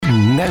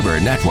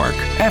Neighbor Network,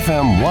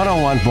 FM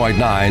 101.9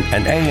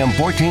 and AM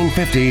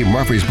 1450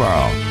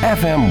 Murfreesboro,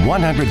 FM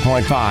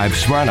 100.5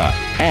 Smyrna,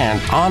 and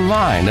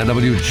online at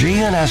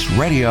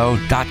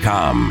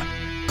WGNSradio.com.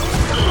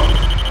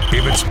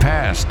 If it's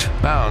passed,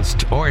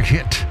 bounced, or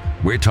hit,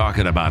 we're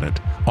talking about it.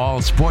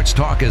 All Sports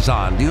Talk is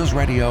on News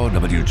Radio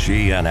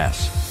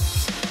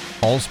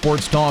WGNS. All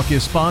Sports Talk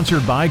is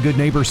sponsored by Good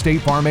Neighbor State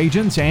Farm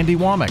agents Andy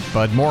Womack,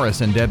 Bud Morris,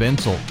 and Deb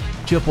Insel.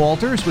 Chip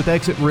Walters with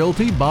Exit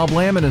Realty, Bob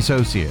Lamb and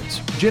Associates.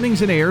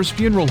 Jennings and Ayers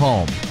Funeral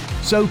Home.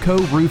 SoCo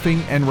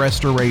Roofing and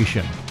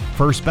Restoration.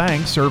 First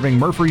Bank serving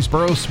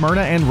Murfreesboro,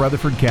 Smyrna, and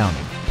Rutherford County.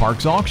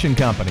 Parks Auction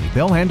Company.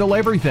 They'll handle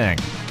everything.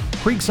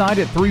 Creekside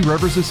at Three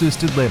Rivers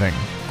Assisted Living.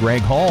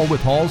 Greg Hall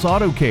with Hall's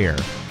Auto Care.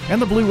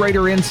 And the Blue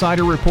Raider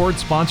Insider Report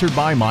sponsored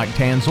by Mike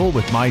Tanzel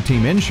with My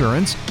Team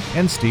Insurance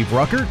and Steve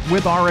Ruckert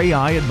with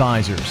RAI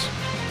Advisors.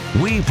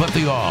 We put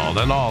the all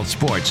in all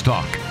sports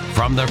talk.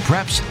 From the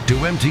preps to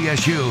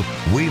MTSU,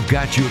 we've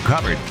got you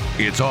covered.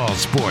 It's All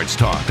Sports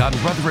Talk on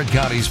Rutherford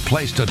County's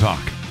Place to Talk.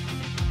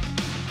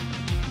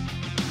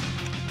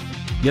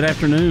 Good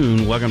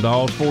afternoon. Welcome to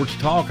All Sports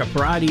Talk, a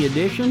Friday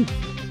edition. Hope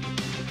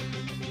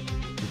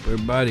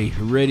everybody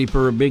ready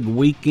for a big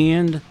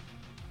weekend.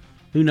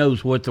 Who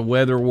knows what the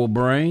weather will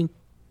bring?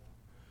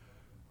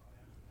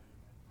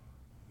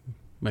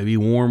 Maybe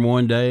warm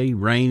one day,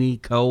 rainy,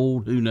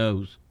 cold, who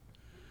knows?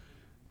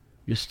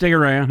 Just stick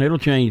around. It'll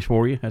change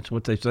for you. That's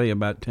what they say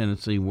about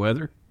Tennessee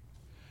weather.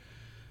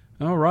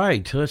 All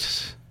right,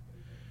 let's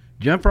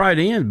jump right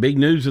in. Big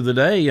news of the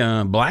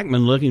day,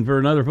 Blackman looking for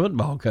another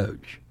football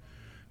coach.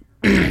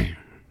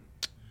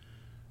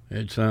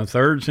 It's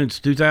third since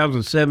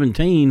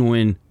 2017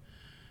 when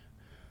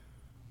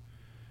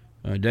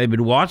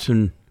David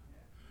Watson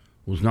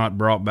was not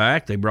brought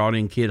back. They brought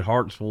in Kid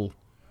Hartsville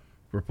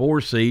for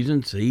 4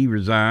 seasons. He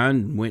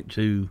resigned and went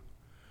to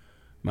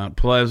Mount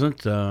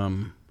Pleasant.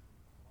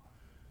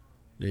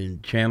 Then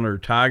Chandler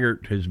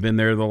Tigert has been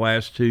there the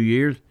last 2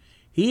 years.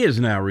 He has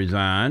now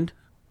resigned.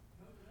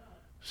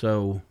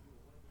 So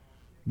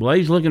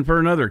Blaze looking for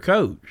another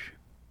coach.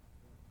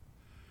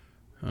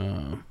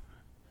 Haven't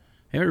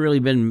really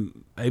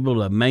been able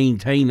to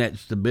maintain that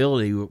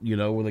stability, you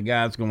know, where the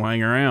guy's going to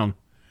hang around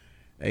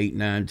 8,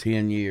 9,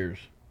 10 years.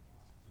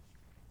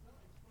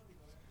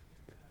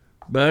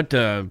 But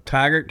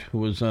Tigert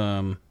was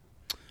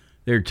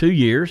there 2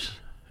 years,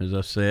 as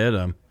I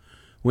said.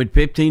 Went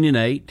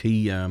 15-8.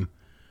 He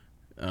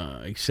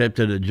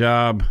accepted a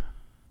job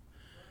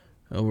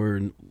over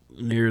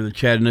near the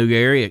Chattanooga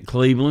area at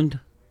Cleveland.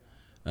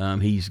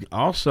 He's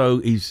going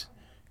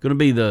to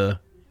be the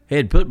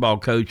head football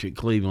coach at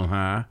Cleveland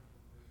High,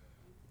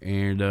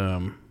 and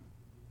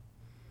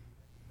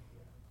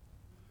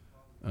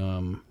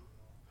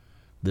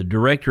the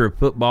director of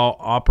football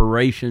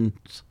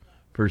operations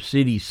for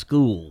city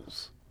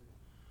schools.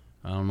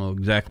 I don't know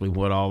exactly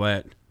what all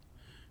that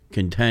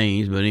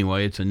contains, but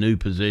anyway, it's a new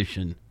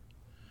position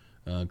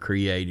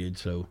created,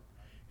 so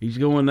he's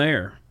going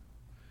there.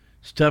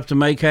 It's tough to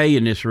make hay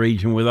in this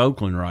region with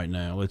Oakland right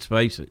now, let's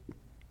face it.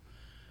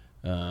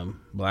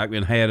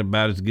 Blackman had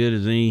about as good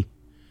as any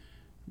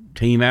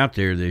team out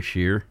there this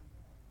year,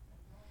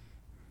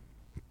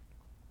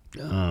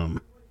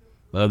 other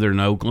than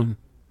Oakland.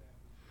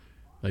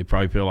 They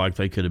probably feel like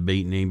they could have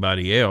beaten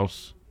anybody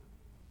else.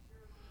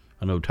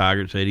 I know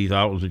Tigert said he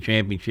thought it was a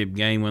championship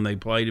game when they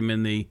played him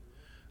in the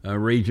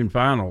region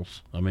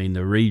finals. I mean,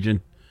 the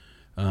region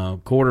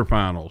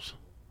quarterfinals.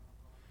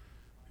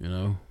 You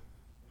know,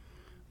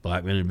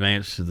 Blackman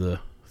advanced to the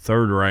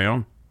third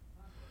round.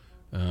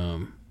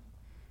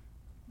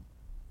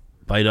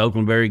 Played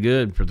Oakland very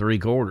good for 3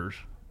 quarters.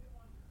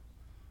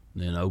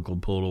 Then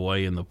Oakland pulled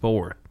away in the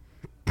fourth.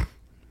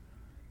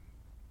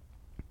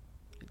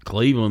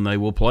 Cleveland, they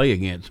will play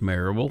against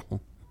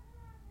Maryville.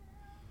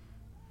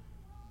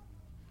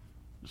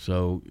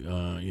 So,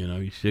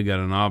 you still got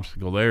an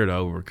obstacle there to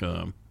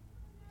overcome.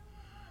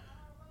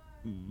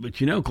 But,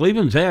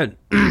 Cleveland's had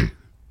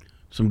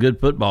some good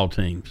football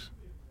teams.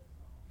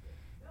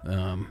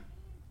 And,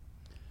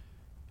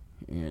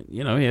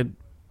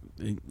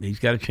 he's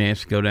got a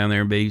chance to go down there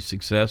and be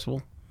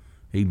successful.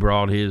 He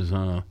brought his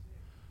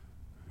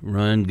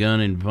run, gun,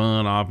 and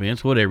fun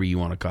offense, whatever you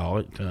want to call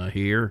it,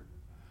 here.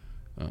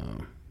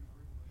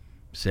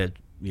 Set,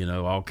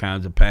 all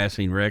kinds of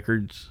passing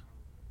records.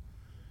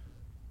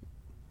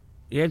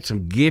 He had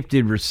some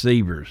gifted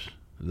receivers,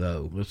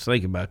 though. Let's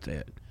think about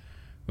that.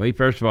 Well,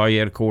 first of all, you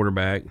had a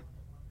quarterback,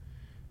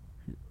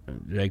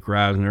 Jake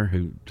Reisner,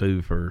 who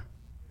threw for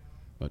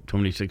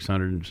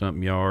 2,600 and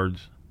something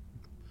yards,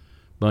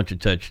 bunch of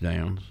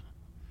touchdowns.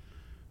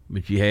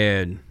 But you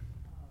had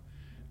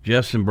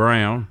Justin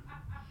Brown,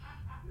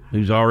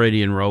 who's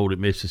already enrolled at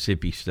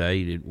Mississippi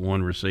State at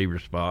one receiver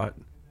spot.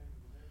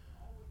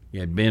 You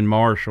had Ben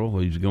Marshall,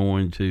 who's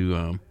going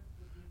to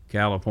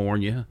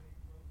California.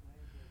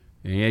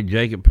 And you had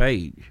Jacob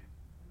Page.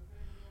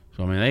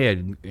 So, they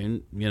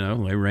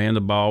ran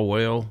the ball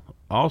well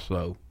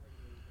also.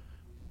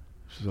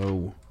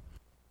 So,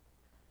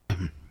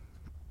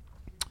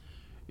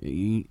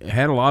 he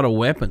had a lot of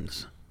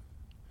weapons.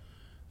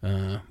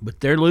 But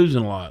they're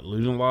losing a lot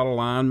of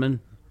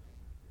linemen.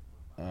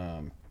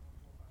 Kind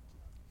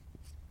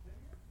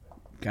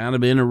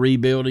of in a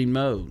rebuilding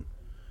mode.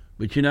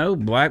 But,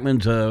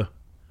 Blackman's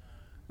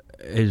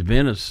has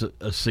been a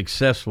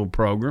successful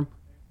program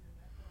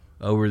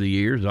over the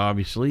years,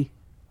 obviously.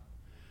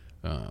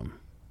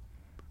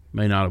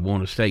 May not have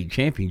won a state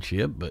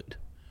championship, but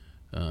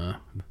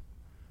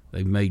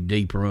they've made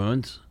deep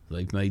runs.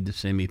 They've made the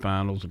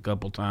semifinals a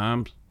couple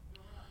times.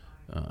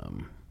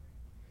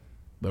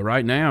 But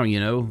right now,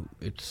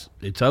 it's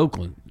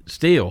Oakland.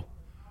 Still,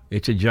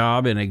 it's a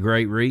job in a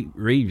great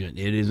region.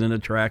 It is an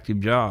attractive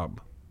job.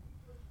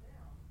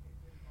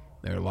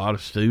 There are a lot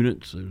of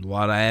students. There's a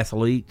lot of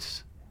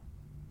athletes.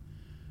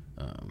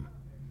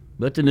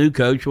 But the new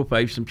coach will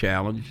face some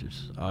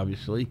challenges,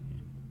 obviously.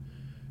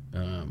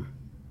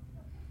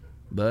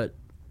 But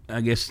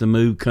I guess the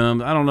move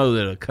comes. I don't know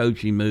that a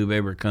coaching move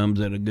ever comes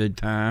at a good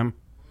time,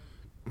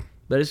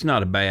 but it's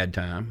not a bad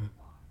time.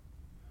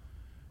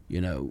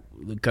 The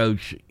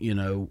coach,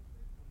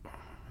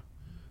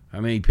 how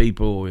many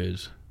people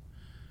is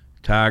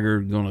Tiger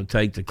going to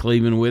take to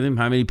Cleveland with him?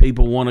 How many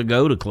people want to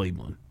go to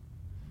Cleveland?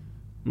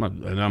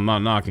 I'm not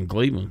knocking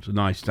Cleveland. It's a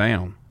nice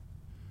town.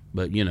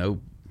 But,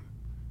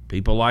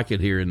 people like it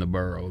here in the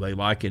borough. They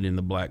like it in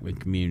the Blackman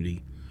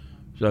community.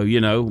 So,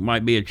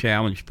 might be a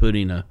challenge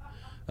putting a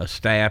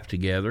staff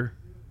together.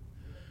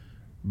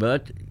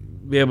 But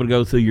be able to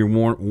go through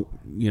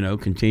your,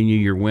 continue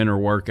your winter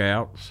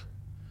workouts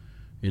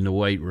in the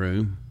weight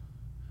room.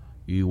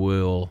 You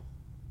will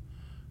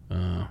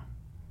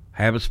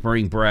have a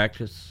spring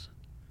practice.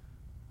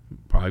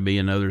 Probably be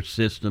another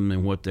system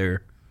than what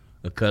they're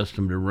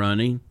accustomed to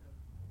running.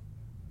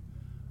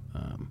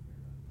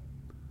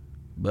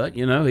 But,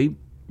 he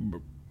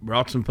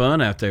brought some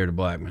fun out there to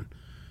Blackman.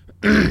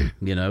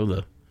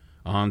 The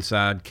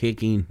onside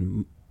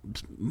kicking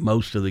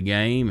most of the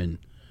game and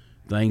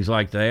things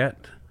like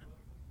that.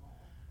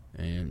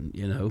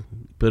 And,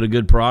 put a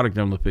good product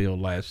on the field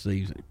last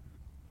season.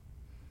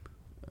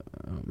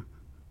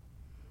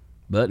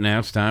 But now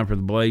it's time for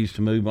the Blaze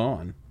to move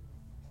on.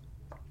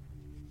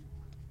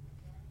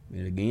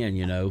 And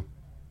again,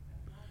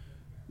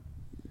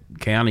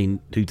 counting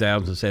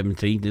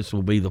 2017, this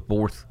will be the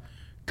fourth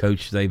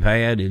coach they've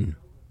had in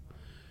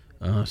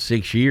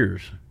 6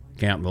 years,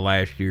 counting the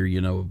last year,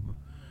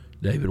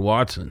 David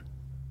Watson.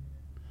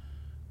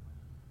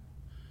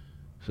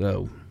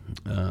 So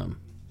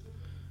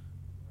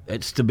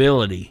that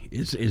stability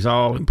is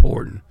all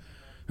important.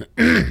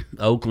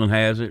 Oakland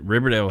has it.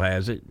 Riverdale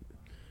has it.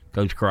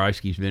 Coach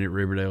Kreisky's been at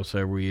Riverdale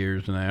several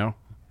years now.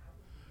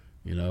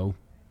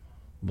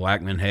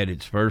 Blackman had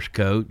its first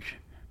coach,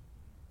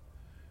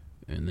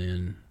 and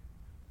then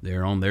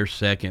they're on their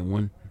second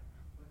one.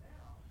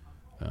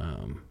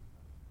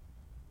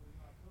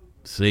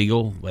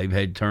 Siegel, they've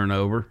had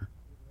turnover.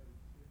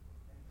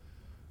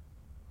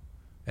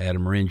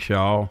 Adam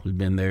Renshaw has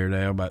been there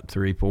now about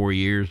 3-4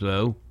 years,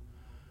 though,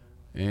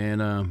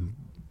 and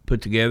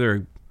put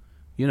together,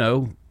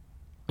 a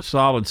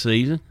solid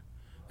season.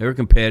 They were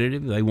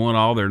competitive. They won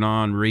all their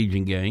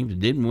non-region games.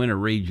 Didn't win a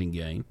region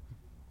game.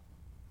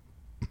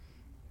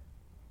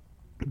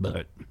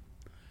 But,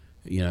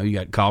 you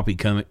got Coffee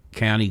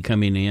County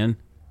coming in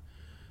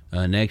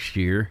next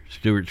year.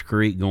 Stewart's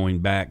Creek going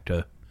back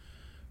to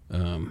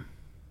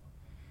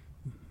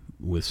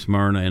with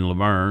Smyrna and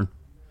Laverne,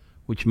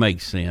 which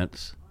makes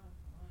sense.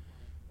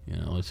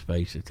 Let's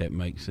face it, that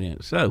makes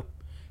sense. So,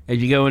 as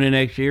you go into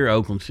next year,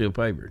 Oakland's still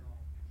favored,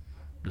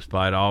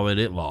 despite all that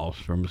it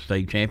lost from the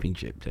state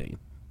championship team.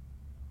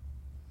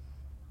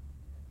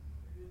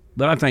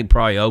 But I think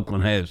probably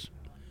Oakland has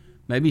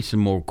maybe some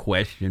more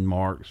question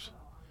marks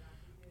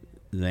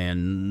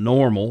than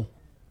normal.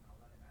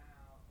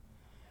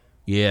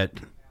 Yet,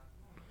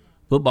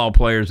 football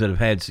players that have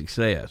had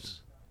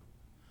success,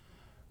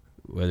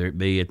 whether it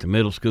be at the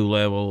middle school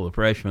level, the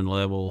freshman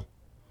level,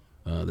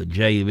 the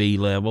JV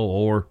level,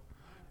 or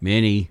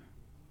many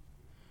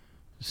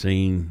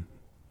seen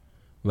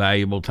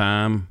valuable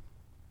time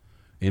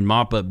in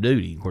mop-up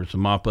duty. Of course, the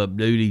mop-up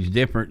duty is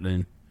different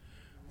than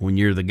when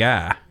you're the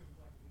guy.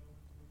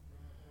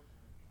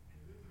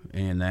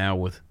 And now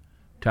with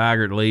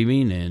Tigert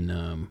leaving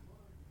and,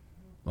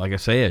 like I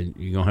said,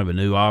 you're going to have a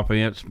new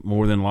offense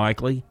more than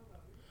likely.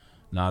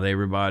 Not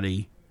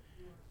everybody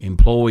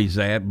employs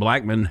that.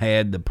 Blackman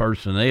had the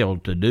personnel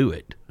to do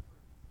it.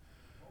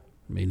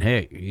 I mean,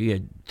 heck, he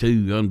had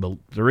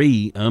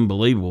 3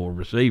 unbelievable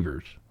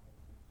receivers.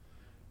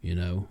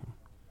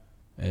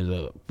 As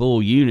a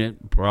full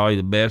unit, probably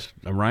the best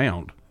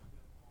around.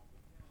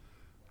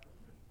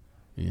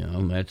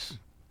 That's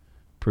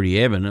pretty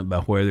evident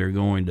by where they're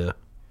going to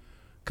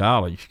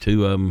college.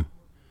 2 of them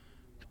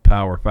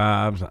Power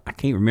 5s. I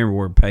can't remember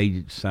where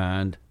Page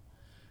signed.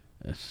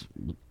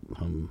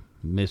 I'm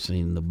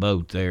missing the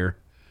boat there,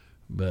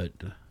 but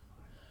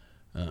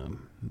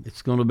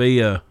it's going to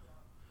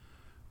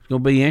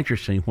be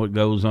interesting what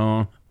goes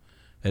on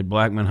at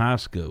Blackman High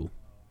School.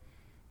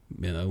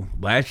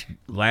 Last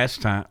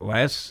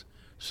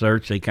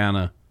search they kind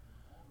of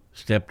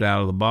stepped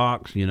out of the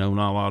box. Not a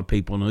lot of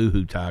people knew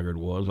who Tigard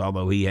was,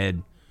 although he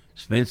had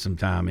spent some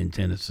time in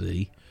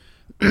Tennessee.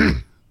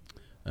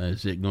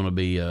 Is it going to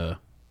be a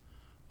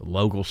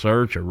local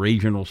search, a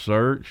regional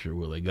search, or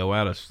will they go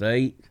out of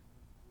state?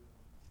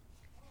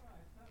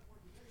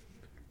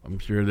 I'm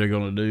sure they're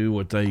going to do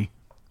what they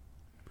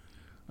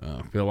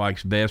feel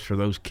like's best for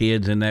those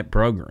kids in that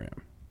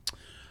program.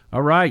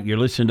 All right, you're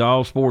listening to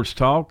All Sports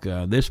Talk.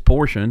 This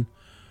portion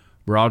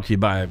brought to you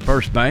by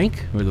First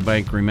Bank, where the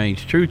bank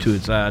remains true to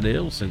its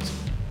ideals since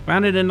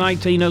founded in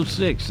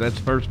 1906. That's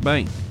First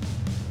Bank.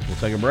 We'll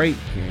take a break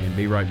and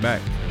be right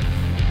back.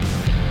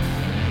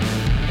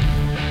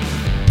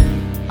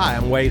 Hi,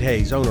 I'm Wade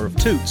Hayes, owner of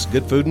Toots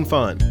Good Food and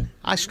Fun.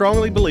 I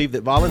strongly believe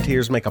that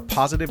volunteers make a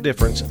positive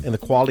difference in the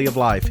quality of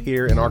life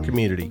here in our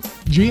community.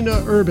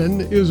 Gina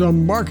Urban is a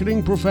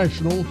marketing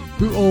professional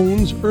who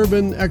owns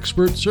Urban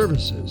Expert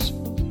Services.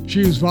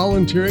 She is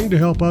volunteering to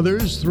help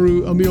others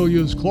through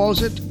Amelia's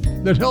Closet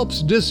that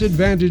helps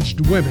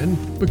disadvantaged women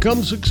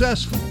become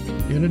successful.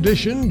 In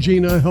addition,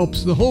 Gina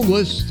helps the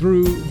homeless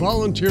through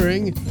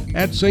volunteering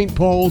at St.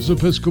 Paul's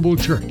Episcopal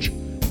Church.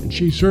 And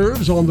she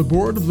serves on the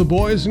board of the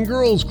Boys and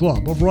Girls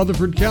Club of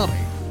Rutherford County,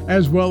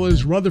 as well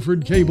as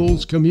Rutherford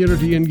Cable's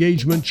Community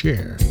Engagement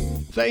Chair.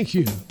 Thank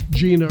you,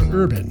 Gina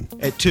Urban.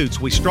 At Toots,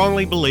 we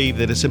strongly believe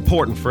that it's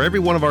important for every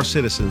one of our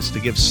citizens to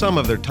give some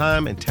of their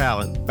time and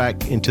talent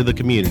back into the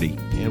community.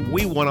 And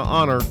we want to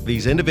honor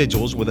these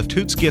individuals with a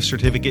Toots gift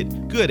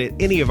certificate good at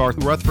any of our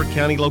Rutherford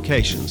County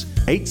locations.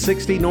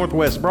 860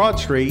 Northwest Broad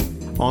Street,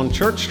 on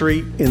Church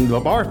Street in the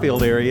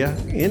Barfield area,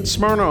 in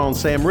Smyrna on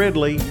Sam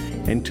Ridley,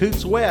 and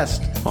Toots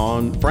West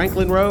on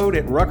Franklin Road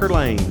at Rucker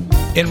Lane.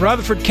 In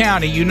Rutherford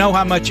County, you know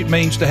how much it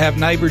means to have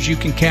neighbors you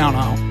can count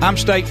on. I'm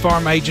State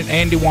Farm Agent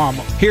Andy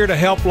Wommel, here to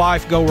help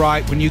life go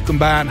right when you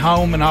combine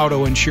home and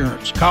auto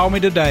insurance. Call me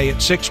today at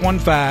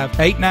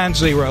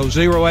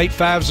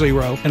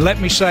 615-890-0850 and let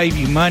me save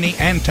you money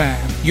and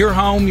time. Your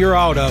home, your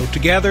auto,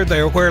 together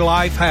they're where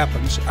life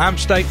happens. I'm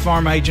State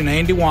Farm Agent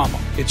Andy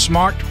Wommel. It's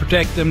smart to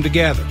protect them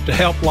together to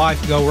help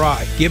life go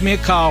right. Give me a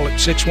call at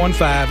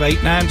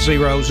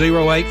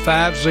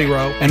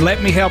 615-890-0850 and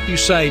let me help you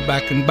save by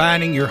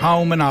combining your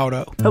home and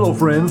auto. Hello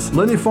friends,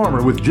 Lenny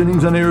Farmer with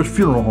Jennings & Ayers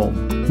Funeral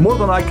Home. More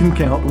than I can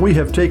count, we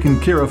have taken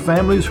care of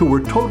families who were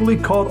totally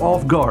caught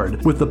off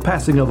guard with the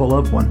passing of a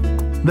loved one.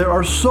 There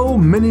are so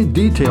many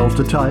details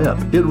to tie up,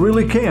 it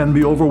really can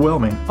be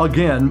overwhelming.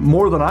 Again,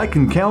 more than I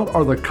can count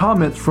are the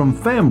comments from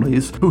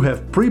families who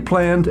have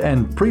pre-planned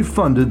and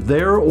pre-funded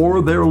their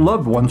or their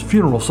loved one's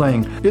funeral,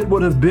 saying it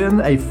would have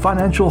been a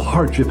financial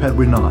hardship had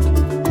we not.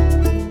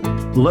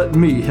 Let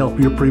me help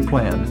you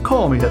pre-plan.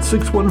 Call me at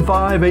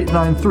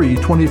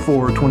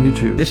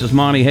 615-893-2422. This is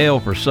Monty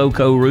Hale for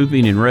SoCo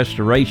Roofing and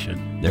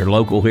Restoration. They're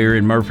local here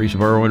in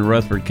Murfreesboro and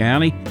Rutherford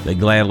County. They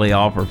gladly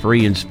offer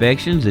free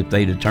inspections. If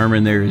they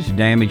determine there is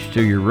damage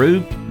to your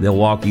roof, they'll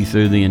walk you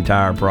through the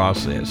entire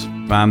process.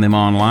 Find them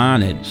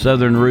online at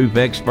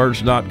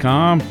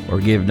southernroofexperts.com or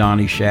give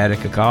Donnie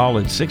Shattuck a call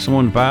at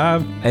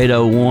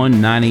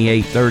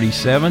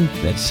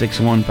 615-801-9837. That's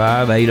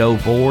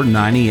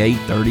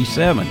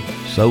 615-804-9837.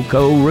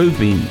 SoCo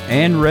Roofing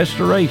and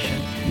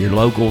Restoration, your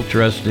local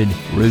trusted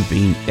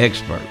roofing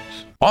experts.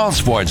 All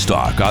Sports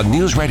Talk on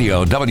News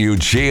Radio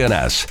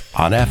WGNS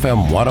on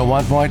FM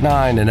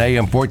 101.9 and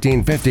AM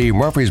 1450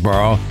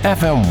 Murfreesboro,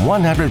 FM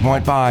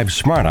 100.5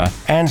 Smyrna,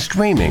 and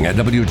streaming at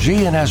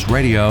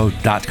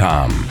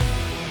WGNSradio.com.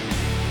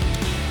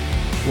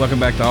 Welcome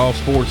back to All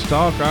Sports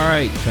Talk. All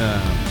right,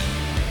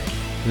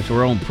 since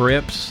we're on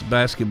Preps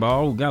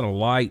basketball, we've got a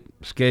light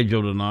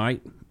schedule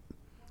tonight.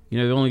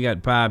 We've only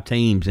got 5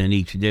 teams in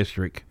each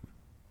district,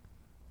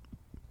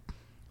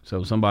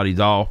 so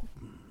somebody's off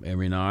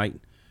every night.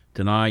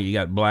 Tonight, you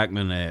got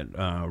Blackman at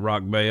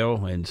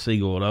Rockvale and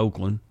Siegel at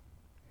Oakland.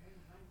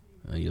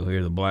 You'll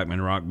hear the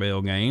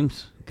Blackman-Rockvale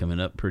games coming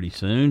up pretty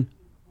soon,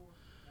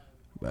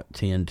 about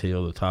 10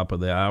 till the top of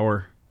the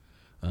hour.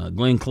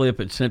 Glen Cliff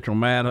at Central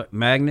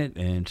Magnet,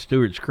 and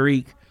Stewart's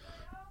Creek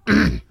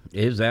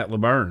is at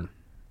Laverne.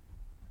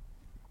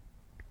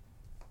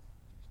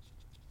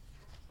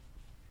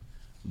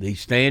 The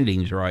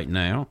standings right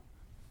now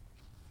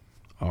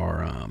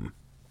are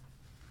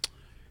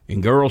in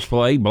girls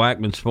play.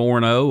 Blackman's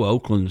 4-0,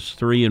 Oakland's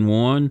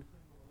 3-1,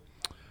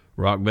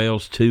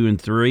 Rockvale's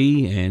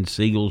 2-3, and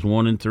Siegel's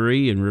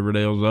 1-3, and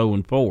Riverdale's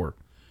 0-4.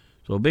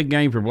 So a big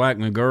game for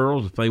Blackman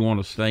girls if they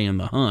want to stay in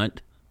the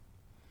hunt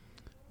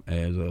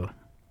as a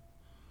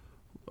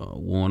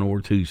 1 or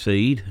 2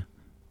 seed.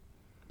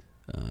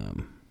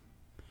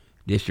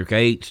 District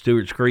 8,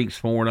 Stewart's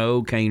Creek's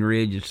 4-0, Cane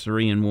Ridge is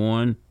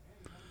 3-1.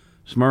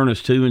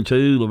 Smyrna's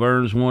 2-2,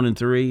 Laverne's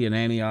 1-3, and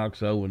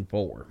Antioch's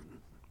 0-4.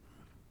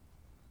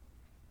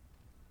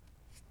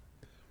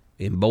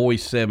 In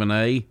boys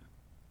 7A,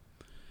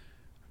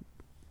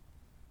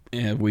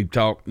 and we've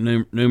talked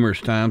numerous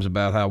times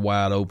about how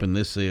wide open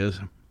this is.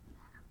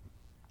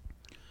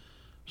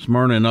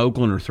 Smyrna and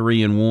Oakland are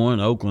 3-1.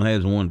 Oakland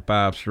has won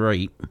 5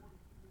 straight.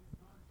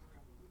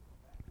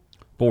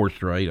 4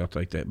 straight, I'll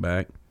take that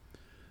back.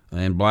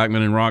 And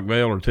Blackman and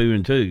Rockvale are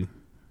 2-2.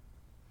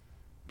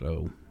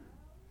 So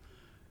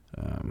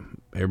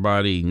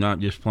everybody not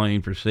just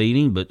playing for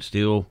seeding, but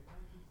still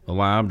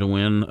alive to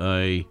win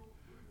a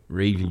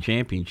region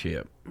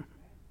championship.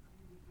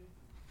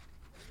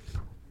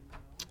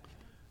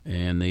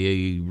 And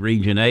the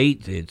Region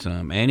 8, it's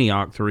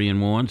Antioch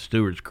 3-1,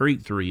 Stewart's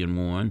Creek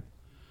 3-1,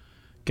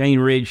 Cane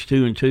Ridge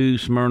 2-2,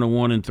 Smyrna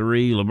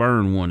 1-3,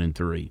 Laverne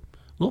 1-3. A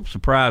little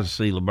surprised to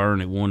see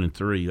Laverne at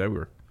 1-3. They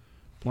were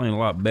playing a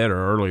lot better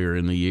earlier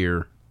in the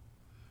year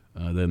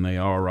than they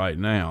are right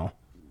now.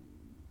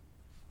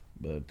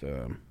 But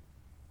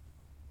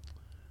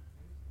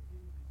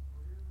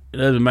it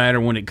doesn't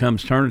matter when it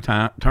comes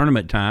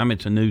tournament time.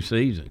 It's a new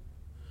season.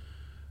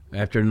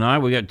 After tonight,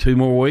 we got 2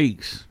 more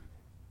weeks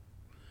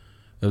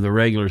of the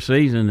regular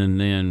season, and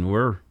then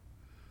we're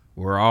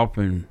off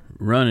and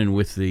running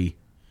with the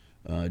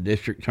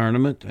district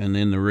tournament, and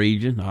then the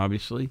region,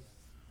 obviously,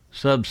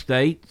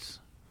 sub-states,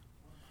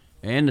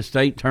 and the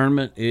state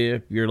tournament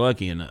if you're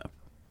lucky enough.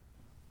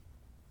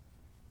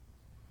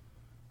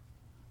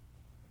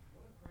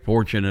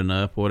 Fortunate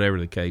enough, whatever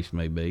the case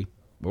may be,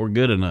 or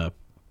good enough.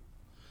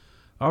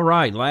 All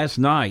right, last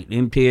night,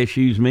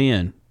 MTSU's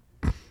men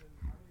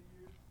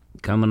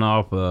coming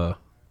off a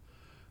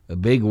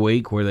big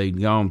week where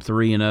they'd gone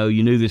 3-0.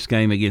 You knew this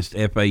game against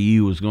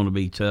FAU was going to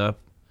be tough.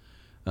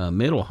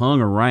 Middle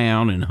hung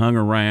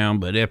around,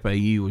 but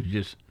FAU was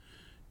just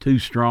too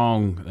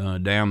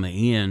strong down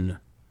the end,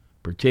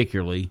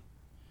 particularly,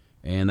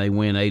 and they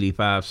win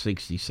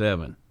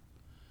 85-67.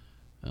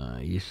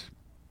 You just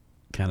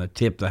kind of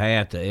tip the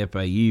hat to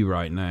FAU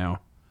right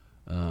now.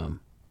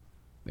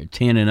 They're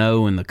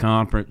 10-0 in the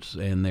conference,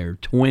 and they're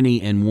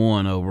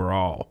 20-1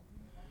 overall.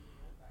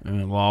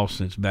 And lost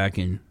since back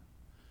in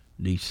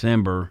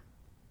December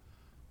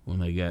when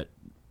they got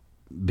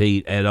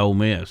beat at Ole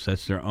Miss.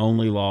 That's their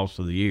only loss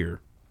of the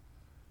year.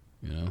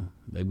 You know,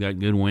 they've got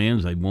good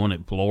wins. They've won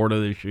at Florida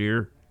this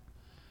year.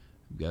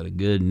 Got a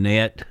good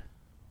net.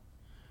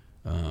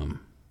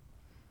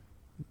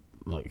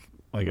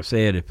 Like I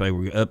said, if they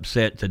were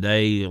upset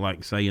today,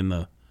 like say in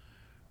the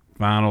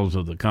finals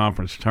of the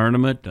conference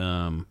tournament,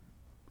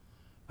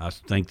 I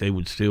think they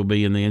would still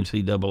be in the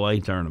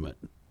NCAA tournament.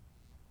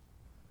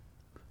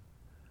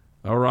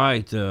 All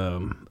right,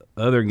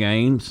 other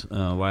games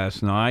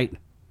last night.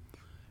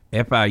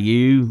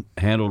 FIU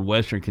handled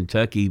Western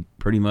Kentucky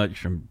pretty much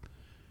from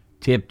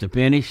tip to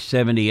finish,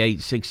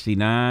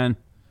 78-69.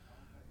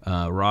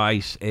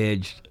 Rice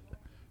edged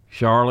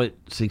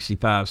Charlotte,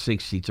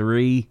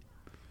 65-63.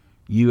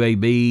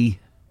 UAB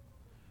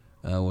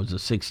was a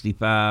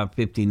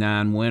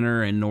 65-59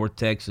 winner, and North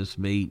Texas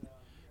beat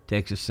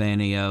Texas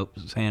San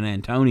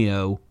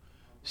Antonio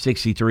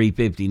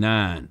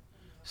 63-59.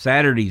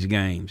 Saturday's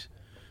games.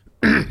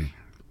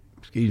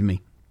 Excuse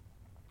me.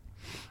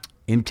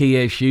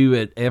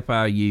 MTSU at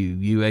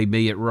FIU,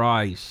 UAB at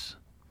Rice,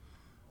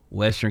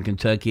 Western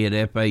Kentucky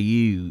at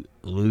FAU,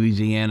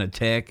 Louisiana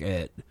Tech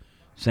at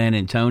San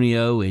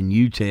Antonio, and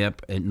UTEP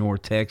at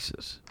North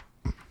Texas.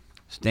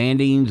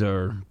 Standings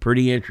are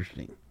pretty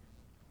interesting.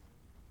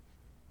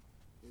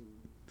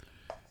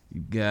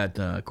 You've got,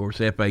 of course,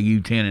 FAU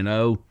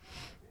 10-0.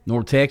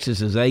 North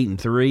Texas is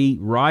 8-3.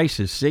 Rice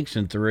is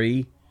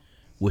 6-3,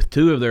 with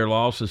 2 of their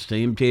losses to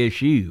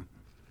MTSU.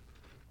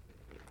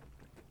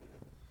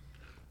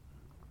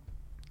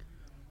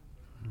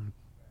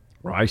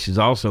 Rice is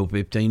also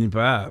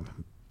 15-5.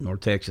 North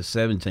Texas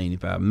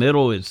 17-5.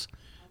 Middle is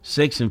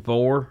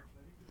 6-4,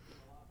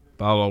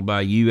 followed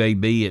by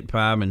UAB at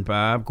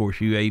 5-5. Of course,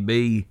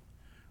 UAB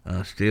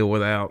still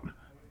without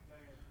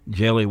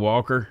Jelly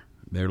Walker,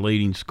 their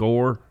leading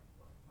scorer,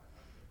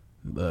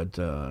 but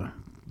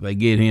they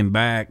get him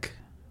back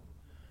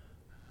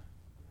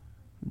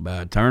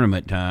by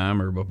tournament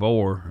time or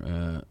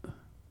before.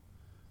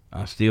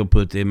 I still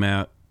put them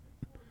out.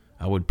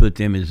 I would put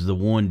them as the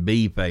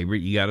 1B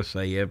favorite. You got to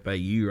say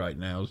FAU right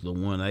now is the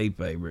 1A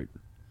favorite.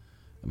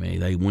 I mean,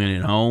 they win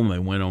at home, they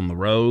win on the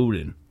road,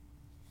 and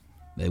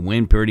they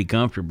win pretty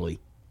comfortably.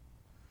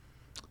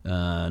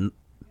 UTEP's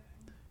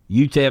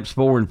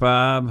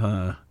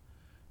 4-5.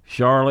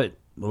 Charlotte,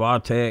 La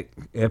Tech,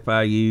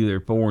 FIU, they're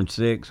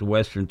 4-6.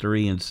 Western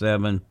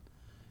 3-7.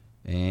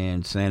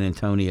 And San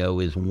Antonio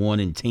is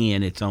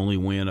 1-10. It's only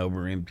win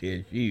over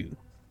MTSU.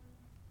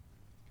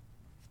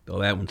 So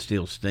that one's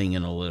still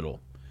stinging a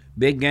little.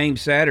 Big game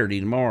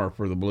Saturday tomorrow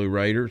for the Blue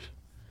Raiders.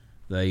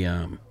 They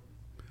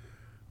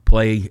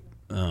play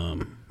a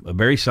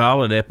very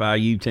solid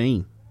FIU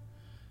team.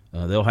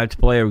 They'll have to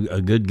play a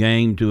good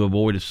game to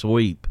avoid a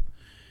sweep.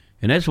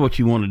 And that's what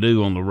you want to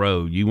do on the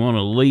road. You want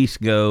to at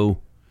least go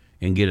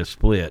and get a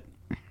split.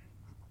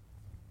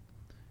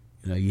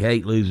 You know, you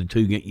hate losing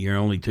your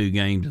only 2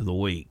 games of the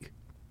week.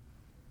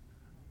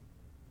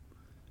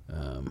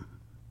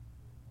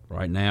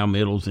 Right now,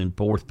 Middle's in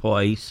 4th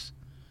place,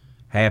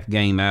 half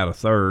game out of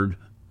 3rd,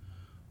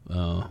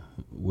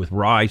 with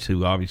Rice,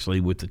 who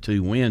obviously with the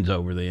 2 wins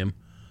over them,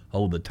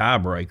 hold the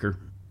tiebreaker.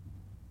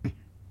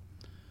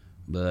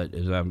 But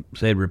as I've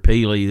said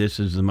repeatedly, this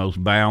is the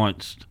most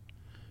balanced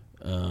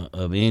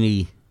of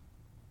any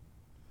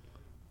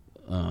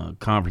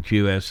Conference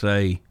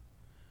USA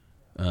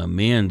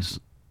men's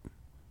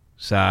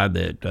side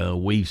that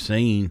we've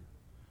seen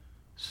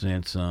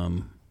since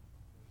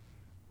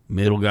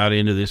Middle got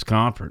into this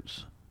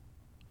conference.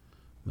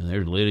 I mean,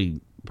 there's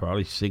literally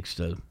probably 6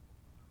 to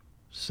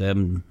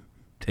 7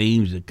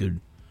 teams that could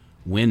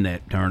win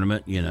that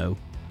tournament. You know,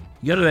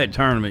 you go to that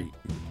tournament,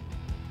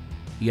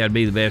 you got to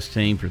be the best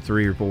team for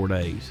 3 or 4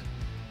 days.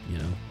 You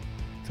know,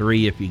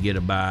 3 if you get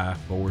a bye,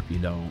 4 if you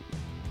don't.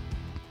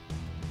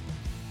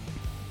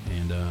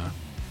 And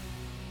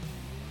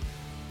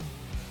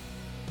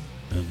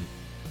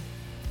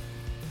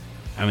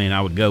I mean,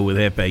 I would go with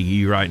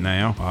FAU right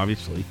now.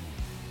 Obviously,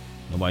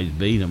 nobody's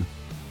beat them,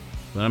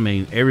 but I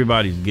mean,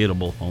 everybody's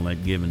gettable on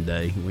that given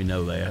day. We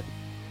know that.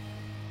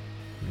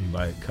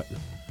 Anybody that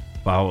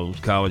follows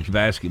college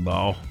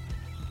basketball,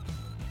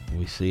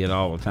 we see it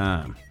all the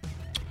time.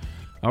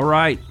 All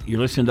right, you're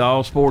listening to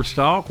All Sports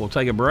Talk. We'll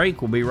take a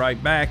break. We'll be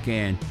right back,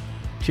 and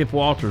Chip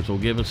Walters will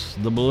give us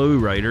the Blue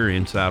Raider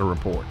Insider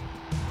Report.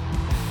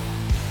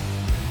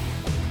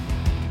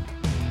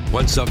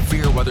 When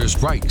severe weather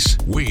strikes,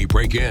 we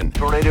break in.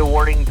 Tornado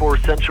warning for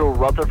central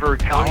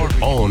Rutherford County. Our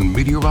own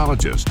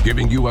meteorologist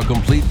giving you a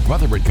complete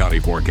Rutherford County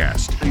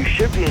forecast. So you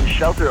should be in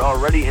shelter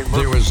already in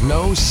There is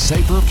no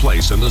safer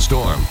place in the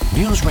storm.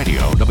 News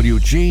Radio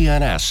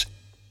WGNS.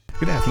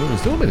 Good afternoon.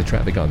 Still a bit of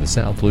traffic on the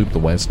South Loop, the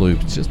West Loop.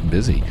 It's just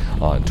busy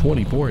on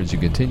 24 as you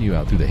continue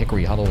out through the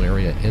Hickory Hollow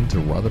area into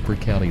Rutherford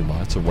County.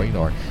 Lots of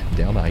radar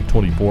down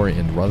I-24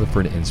 in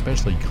Rutherford and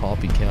especially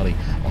Coffee County.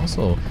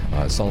 Also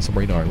saw some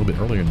radar a little bit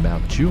earlier in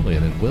Mount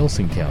Julian and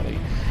Wilson County.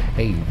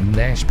 Hey,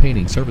 Nash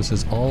Painting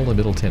Services, all in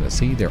Middle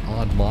Tennessee. They're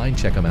online.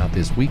 Check them out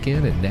this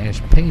weekend at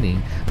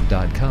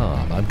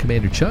nashpainting.com. I'm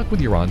Commander Chuck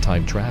with your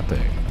on-time traffic.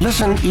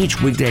 Listen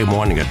each weekday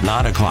morning at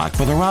 9 o'clock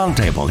for the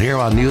Roundtable here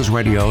on News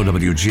Radio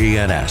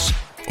WGNS.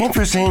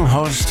 Interesting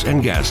hosts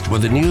and guests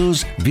with the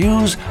news,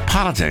 views,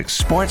 politics,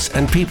 sports,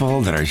 and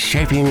people that are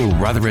shaping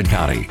Rutherford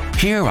County.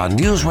 Here on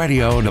News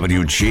Radio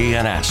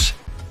WGNS.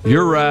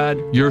 Your ride,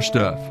 your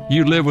stuff.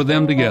 You live with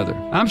them together.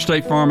 I'm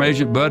State Farm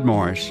Agent Bud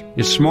Morris.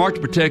 It's smart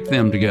to protect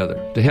them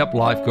together to help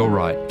life go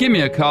right. Give me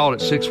a call at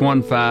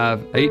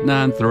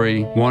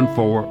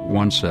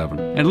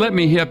 615-893-1417 and let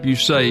me help you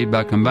save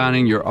by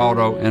combining your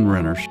auto and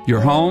renters.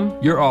 Your home,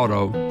 your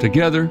auto,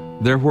 together,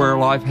 they're where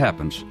life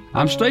happens.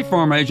 I'm State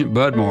Farm Agent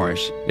Bud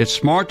Morris. It's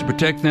smart to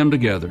protect them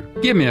together.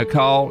 Give me a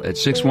call at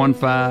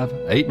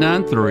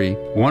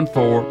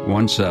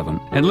 615-893-1417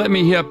 and let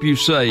me help you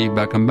save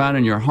by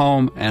combining your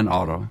home and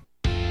auto.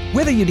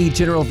 Whether you need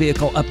general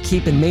vehicle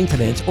upkeep and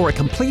maintenance or a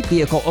complete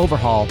vehicle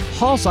overhaul,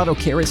 Hall's Auto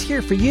Care is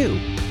here for you.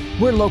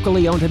 We're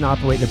locally owned and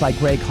operated by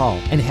Greg Hall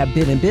and have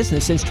been in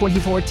business since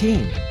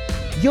 2014.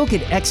 You'll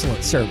get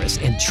excellent service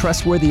and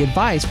trustworthy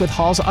advice with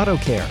Hall's Auto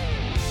Care.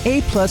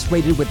 A+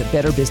 rated with the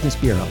Better Business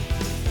Bureau.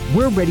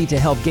 We're ready to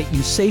help get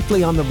you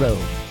safely on the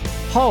road.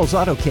 Hall's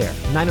Auto Care,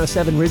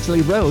 907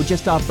 Ridgely Road,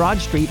 just off Broad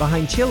Street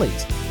behind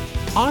Chili's.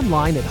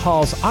 Online at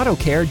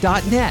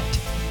hallsautocare.net.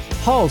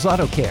 Hall's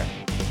Auto Care.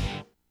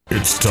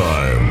 It's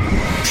time.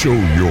 Show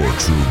your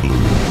true blue.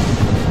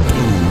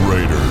 Blue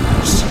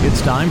Raiders.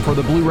 It's time for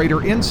the Blue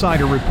Raider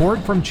Insider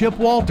Report from Chip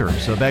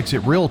Walters of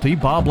Exit Realty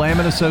Bob Lamb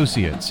 &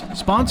 Associates.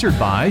 Sponsored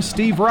by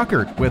Steve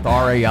Ruckert with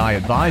RAI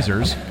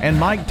Advisors and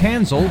Mike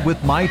Tanzel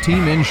with My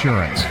Team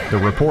Insurance. The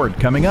report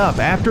coming up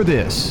after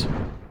this.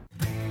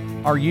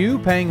 Are you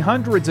paying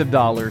hundreds of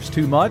dollars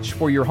too much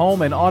for your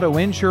home and auto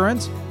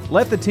insurance?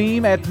 Let the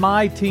team at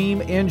My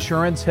Team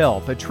Insurance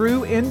help, a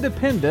true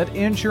independent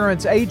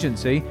insurance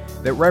agency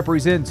that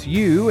represents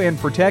you in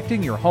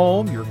protecting your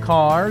home, your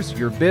cars,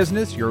 your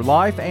business, your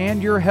life,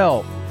 and your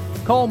health.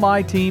 Call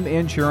My Team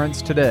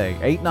Insurance today,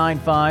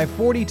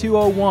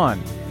 895-4201.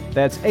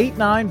 That's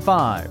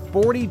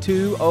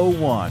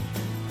 895-4201.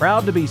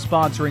 Proud to be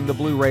sponsoring the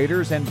Blue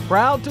Raiders and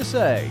proud to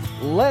say,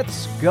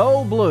 let's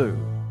go Blue.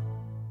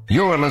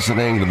 You're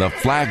listening to the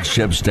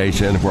flagship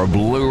station for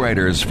Blue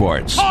Raiders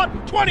sports. On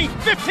 20,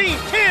 15,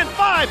 10,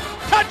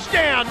 5,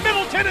 touchdown,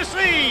 Middle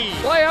Tennessee.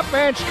 Play up,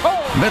 bench,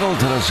 Cole. Middle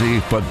Tennessee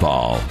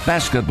football,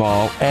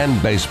 basketball,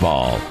 and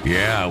baseball.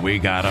 Yeah, we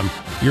got them.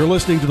 You're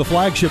listening to the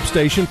flagship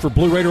station for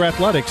Blue Raider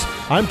Athletics.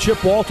 I'm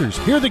Chip Walters.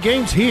 Hear the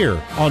games here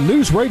on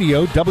News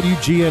Radio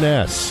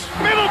WGNS.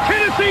 Middle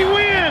Tennessee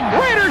win.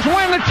 Raiders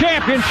win the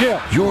championship.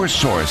 Your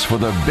source for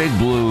the Big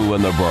Blue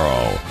and the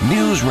Borough.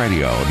 News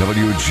Radio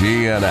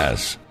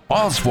WGNS.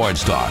 All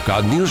sports talk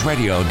on News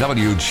Radio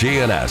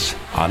WGNS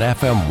on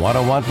FM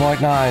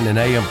 101.9 and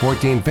AM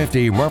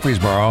 1450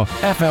 Murfreesboro,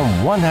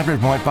 FM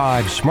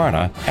 100.5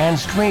 Smyrna, and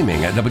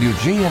streaming at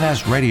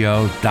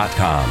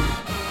WGNSradio.com.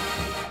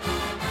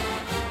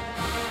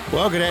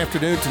 Well, good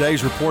afternoon.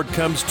 Today's report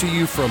comes to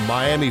you from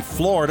Miami,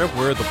 Florida,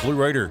 where the Blue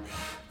Raider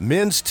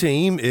men's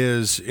team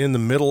is in the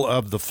middle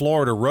of the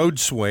Florida road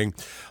swing.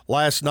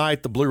 Last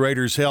night, the Blue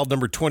Raiders held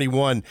number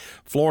 21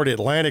 Florida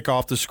Atlantic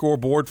off the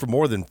scoreboard for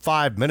more than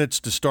 5 minutes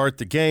to start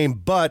the game,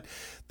 but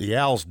the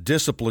Owls'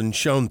 discipline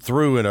shone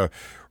through in a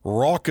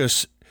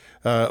raucous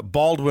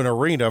Baldwin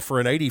Arena for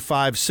an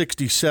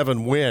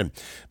 85-67 win.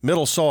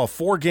 Middle saw a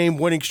 4-game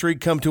winning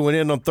streak come to an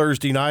end on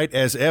Thursday night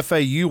as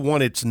FAU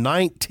won its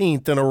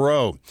 19th in a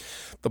row.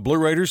 The Blue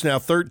Raiders, now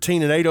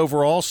 13-8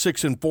 overall,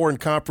 6-4 in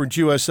Conference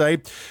USA,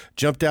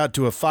 jumped out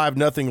to a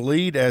 5-0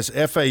 lead as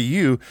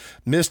FAU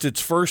missed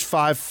its first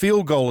 5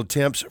 field goal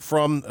attempts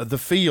from the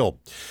field.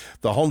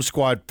 The home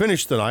squad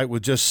finished the night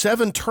with just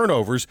 7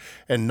 turnovers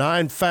and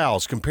 9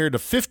 fouls compared to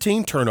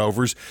 15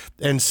 turnovers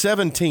and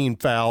 17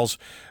 fouls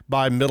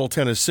by Middle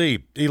Tennessee.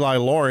 Eli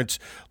Lawrence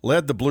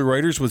led the Blue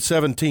Raiders with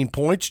 17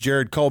 points.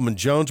 Jared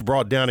Coleman-Jones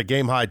brought down a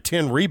game-high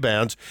 10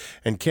 rebounds,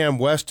 and Cam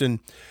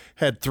Weston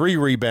had 3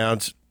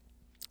 rebounds,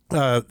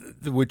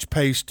 which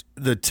paced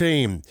the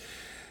team.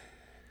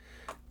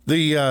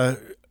 The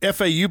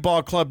FAU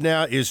ball club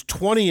now is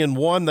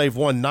 20-1. They've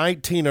won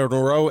 19 in a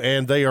row,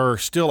 and they are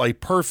still a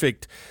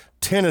perfect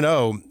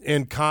 10-0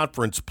 in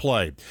conference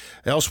play.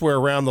 Elsewhere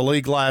around the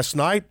league last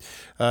night,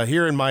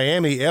 here in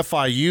Miami,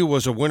 FIU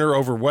was a winner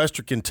over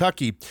Western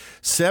Kentucky,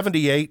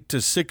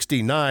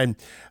 78-69.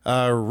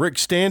 Rick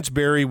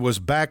Stansberry was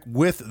back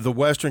with the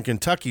Western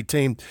Kentucky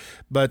team,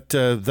 but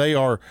they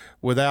are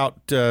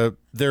without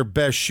their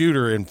best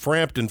shooter in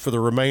Frampton for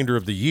the remainder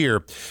of the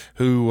year,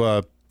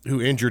 who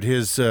injured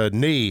his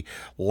knee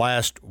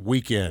last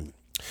weekend.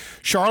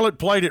 Charlotte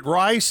played at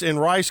Rice, and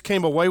Rice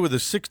came away with a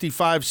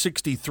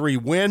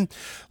 65-63 win.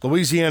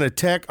 Louisiana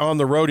Tech on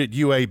the road at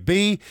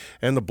UAB,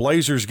 and the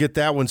Blazers get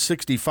that one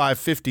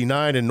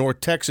 65-59, and North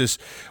Texas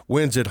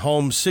wins at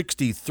home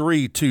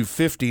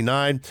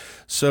 63-59.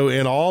 So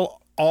in all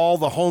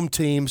the home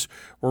teams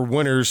were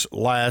winners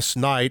last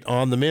night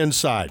on the men's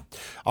side.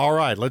 All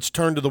right, let's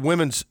turn to the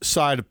women's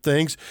side of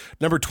things.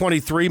 Number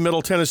 23,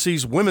 Middle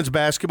Tennessee's women's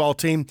basketball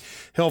team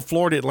held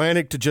Florida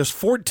Atlantic to just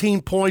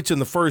 14 points in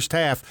the first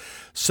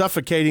half,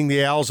 suffocating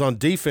the Owls on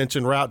defense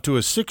en route to a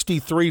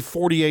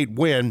 63-48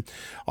 win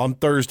on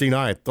Thursday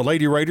night. The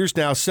Lady Raiders,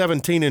 now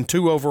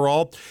 17-2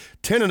 overall,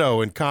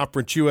 10-0 in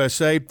Conference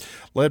USA,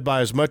 led by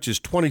as much as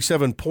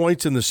 27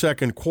 points in the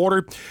second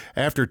quarter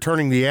after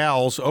turning the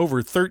Owls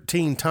over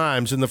 13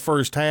 times in the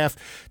first half,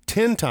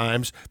 10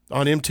 times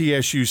on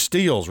MTSU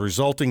steals,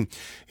 resulting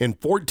in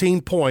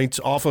 14 points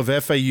off of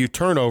FAU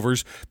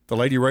turnovers. The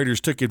Lady Raiders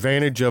took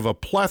advantage of a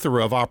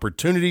plethora of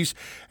opportunities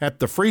at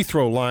the free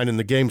throw line in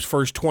the game's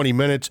first 20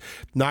 minutes,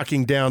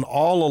 knocking down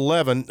all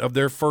 11 of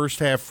their first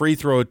half free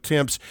throw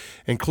attempts,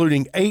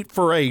 including 8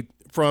 for 8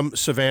 from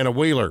Savannah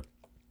Wheeler.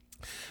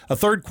 A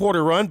third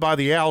quarter run by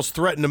the Owls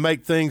threatened to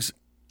make things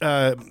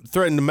a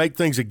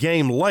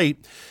game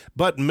late,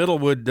 but Middle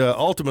would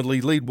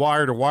ultimately lead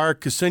wire to wire.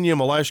 Ksenia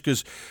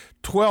Maleshka's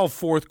 12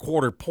 fourth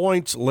quarter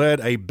points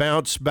led a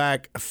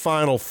bounce-back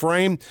final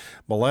frame.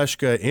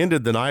 Maleshka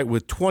ended the night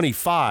with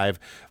 25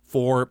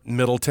 for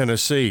Middle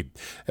Tennessee.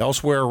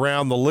 Elsewhere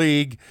around the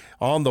league,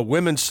 on the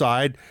women's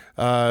side,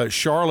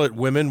 Charlotte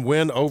women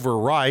win over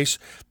Rice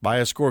by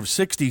a score of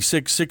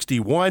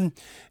 66-61.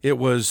 It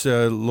was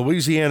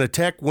Louisiana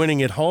Tech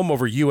winning at home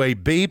over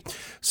UAB,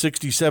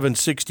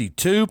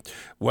 67-62.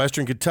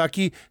 Western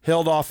Kentucky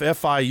held off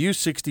FIU,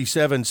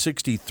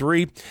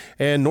 67-63.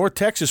 And North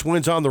Texas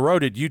wins on the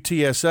road at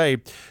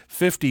UTSA,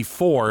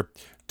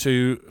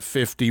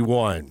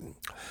 54-51.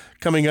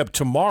 Coming up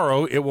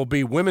tomorrow, it will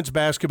be women's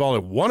basketball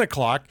at 1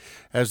 o'clock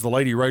as the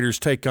Lady Raiders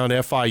take on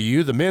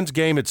FIU. The men's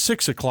game at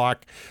 6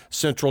 o'clock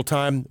Central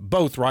Time,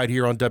 both right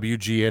here on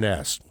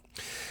WGNS.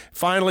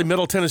 Finally,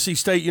 Middle Tennessee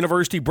State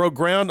University broke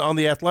ground on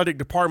the athletic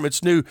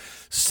department's new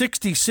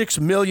 $66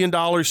 million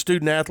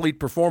student-athlete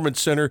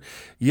performance center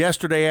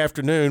yesterday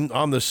afternoon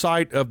on the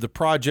site of the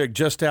project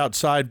just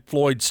outside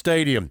Floyd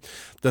Stadium.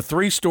 The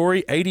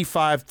 3-story,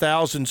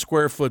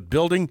 85,000-square-foot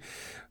building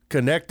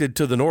connected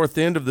to the north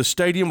end of the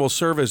stadium will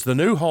serve as the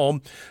new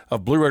home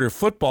of Blue Raider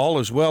football,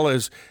 as well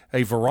as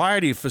a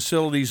variety of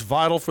facilities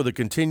vital for the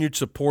continued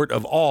support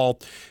of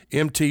all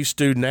MT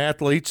student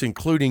athletes,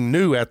 including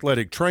new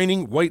athletic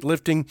training,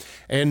 weightlifting,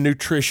 and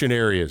nutrition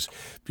areas.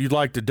 If you'd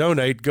like to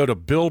donate, go to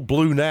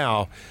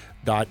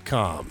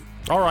BillBlueNow.com.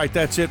 All right,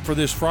 that's it for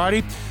this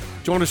Friday.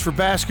 Join us for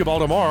basketball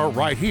tomorrow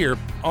right here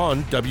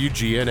on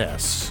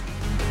WGNS.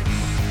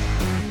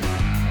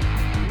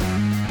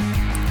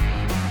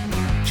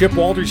 Chip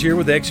Walters here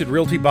with Exit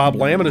Realty Bob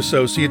Lamb &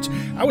 Associates.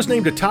 I was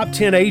named a top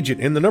 10 agent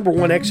in the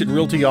 #1 Exit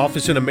Realty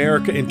office in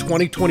America in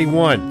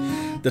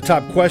 2021. The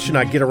top question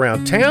I get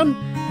around town,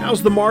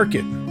 how's the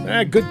market?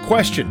 Good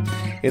question.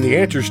 And the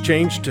answer's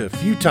changed a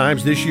few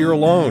times this year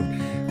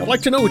alone. I'd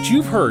like to know what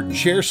you've heard and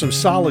share some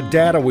solid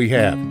data we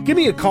have. Give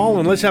me a call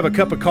and let's have a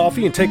cup of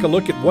coffee and take a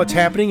look at what's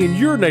happening in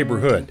your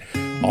neighborhood.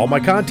 All my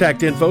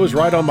contact info is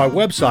right on my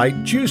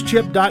website,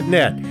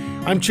 choosechip.net.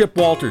 I'm Chip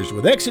Walters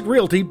with Exit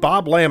Realty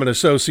Bob Lamb &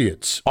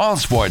 Associates. All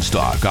Sports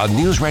Talk on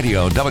News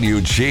Radio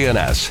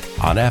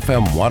WGNS on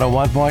FM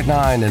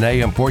 101.9 and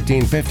AM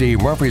 1450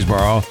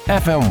 Murfreesboro,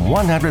 FM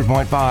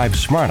 100.5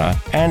 Smyrna,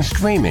 and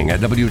streaming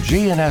at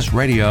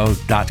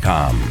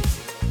WGNSradio.com.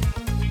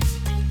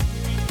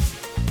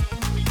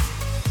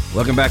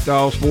 Welcome back to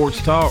All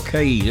Sports Talk.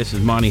 Hey, this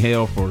is Monty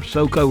Hale for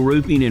SoCo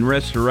Roofing and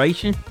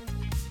Restoration.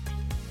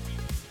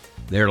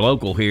 They're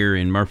local here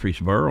in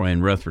Murfreesboro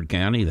and Rutherford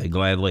County. They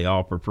gladly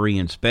offer free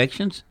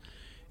inspections.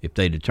 If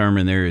they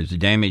determine there is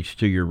damage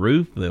to your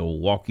roof, they'll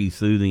walk you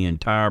through the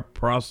entire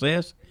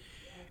process,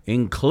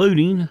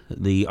 including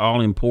the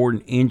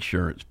all-important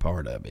insurance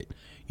part of it.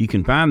 You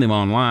can find them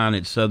online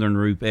at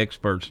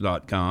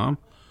southernroofexperts.com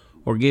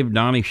or give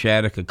Donnie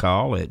Shattuck a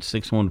call at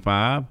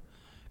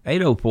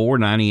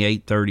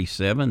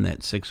 615-804-9837.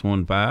 That's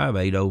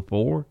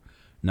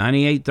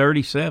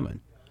 615-804-9837.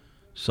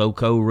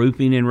 SoCo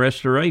Roofing and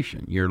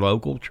Restoration, your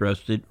local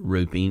trusted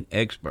roofing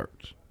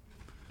experts.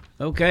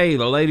 Okay,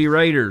 the Lady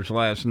Raiders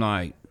last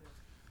night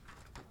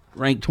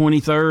ranked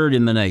 23rd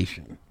in the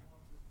nation.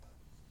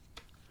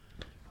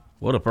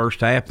 What a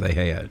first half they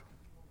had.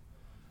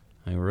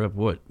 They were up,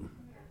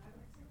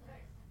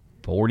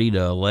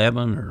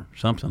 40-11 or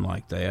something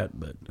like that.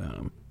 But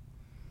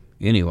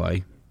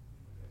anyway,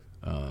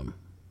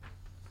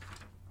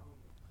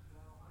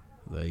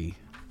 they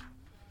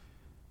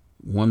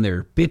won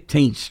their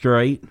 15th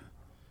straight.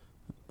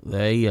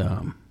 They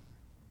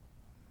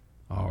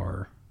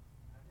are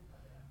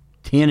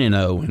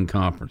 10-0 in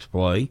conference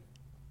play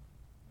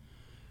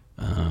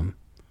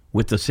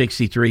with the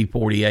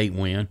 63-48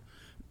 win.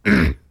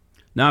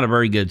 Not a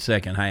very good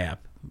second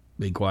half, to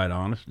be quite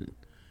honest.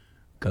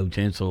 Coach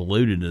Hensel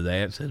alluded to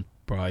that, said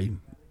probably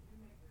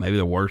maybe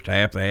the worst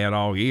half they had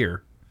all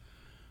year.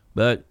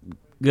 But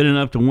good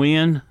enough to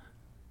win.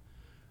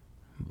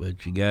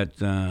 But you got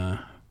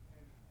a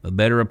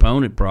better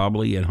opponent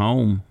probably at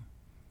home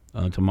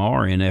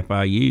tomorrow in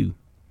FIU.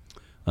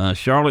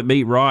 Charlotte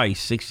beat Rice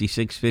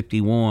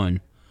 66-51.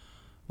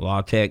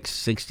 La Tech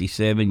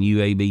 67,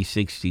 UAB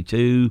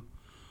 62.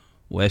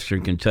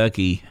 Western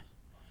Kentucky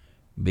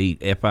beat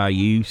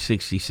FIU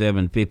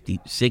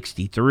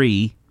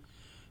 67-63.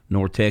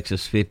 North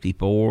Texas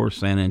 54,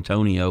 San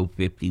Antonio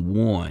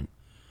 51.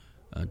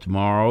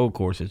 Tomorrow, of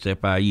course, it's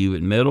FIU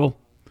at Middle,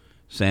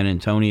 San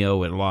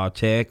Antonio at La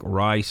Tech,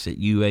 Rice at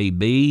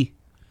UAB,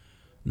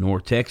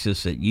 North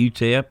Texas at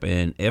UTEP,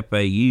 and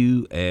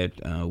FAU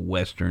at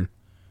Western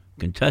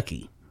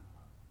Kentucky.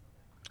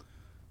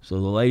 So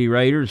the Lady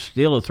Raiders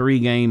still a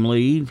 3-game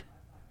lead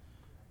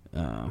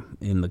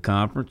in the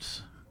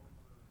conference.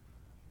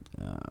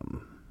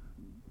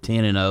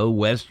 10-0.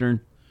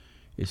 Western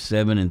is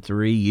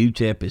 7-3.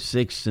 UTEP is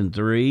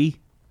 6-3.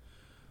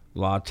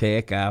 La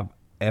Tech,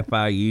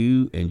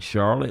 FIU, and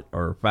Charlotte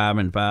are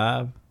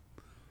 5-5.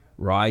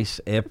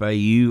 Rice,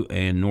 FAU,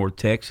 and North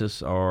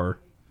Texas are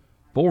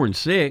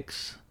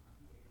 4-6.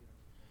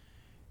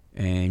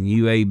 And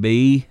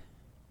UAB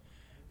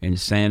and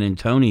San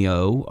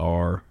Antonio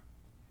are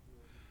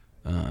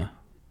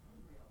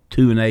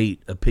 2-8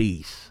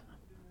 apiece.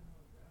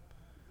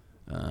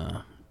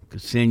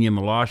 Ksenia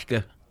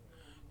Malashka,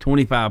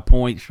 25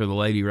 points for the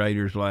Lady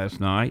Raiders last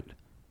night.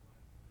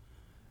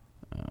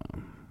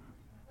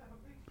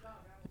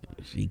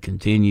 She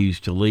continues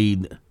to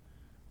lead,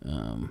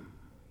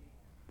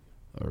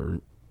 or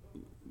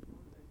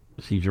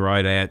she's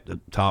right at the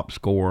top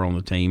scorer on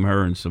the team.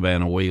 Her and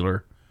Savannah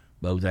Wheeler,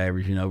 both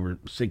averaging over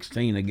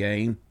 16 a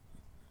game.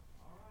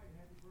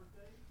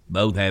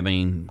 Both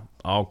having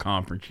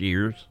all-conference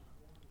years.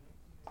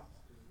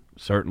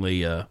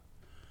 Certainly a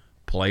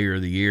Player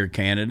of the Year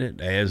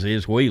candidate, as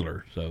is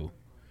Wheeler.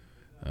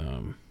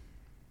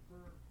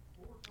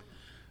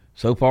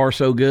 So far,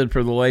 so good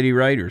for the Lady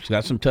Raiders.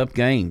 Got some tough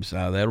games.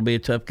 That'll be a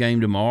tough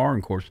game tomorrow.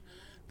 And of course,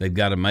 they've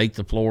got to make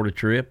the Florida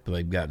trip.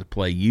 They've got to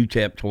play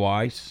UTEP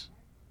twice.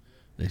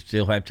 They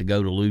still have to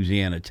go to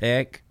Louisiana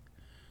Tech.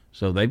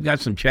 So they've got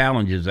some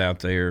challenges out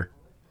there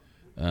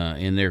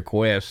in their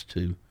quest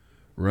to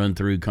run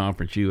through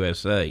Conference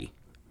USA.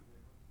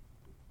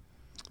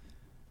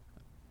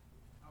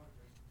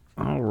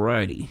 All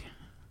righty.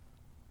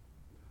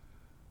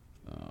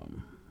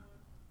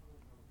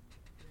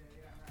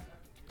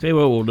 Tell you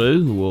what we'll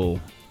do.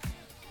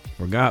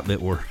 Forgot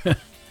that we're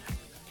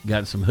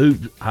got some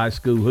high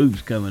school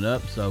hoops coming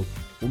up, so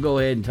we'll go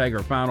ahead and take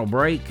our final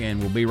break,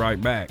 and we'll be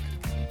right back.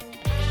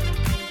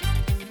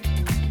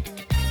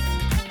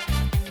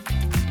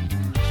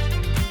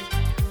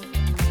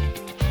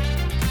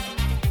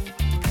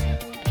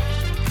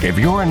 If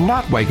you're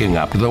not waking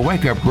up to the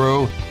Wake Up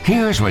Crew,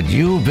 here's what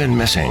you've been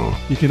missing.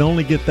 You can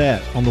only get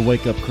that on the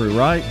Wake Up Crew,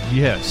 right?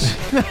 Yes.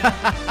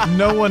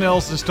 No one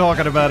else is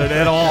talking about it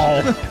at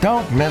all.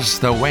 Don't miss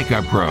the Wake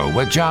Up Crew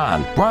with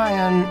John,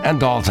 Brian, and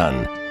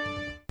Dalton.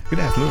 Good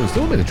afternoon. There's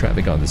still a bit of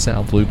traffic on the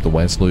South Loop, the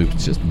West Loop.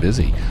 It's just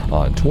busy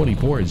on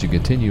 24 as you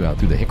continue out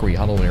through the Hickory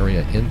Hollow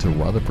area into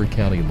Rutherford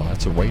County.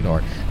 Lots of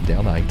radar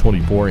down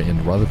I-24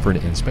 in Rutherford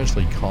and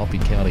especially Coffee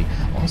County.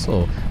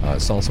 Also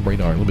saw some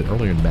radar a little bit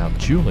earlier in Mount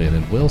Julian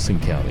and Wilson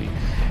County.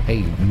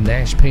 Hey,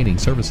 Nash Painting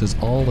Services,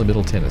 all in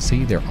Middle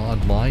Tennessee. They're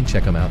online.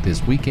 Check them out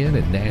this weekend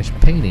at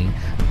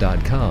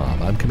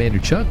nashpainting.com. I'm Commander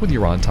Chuck with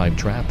your on-time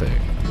traffic.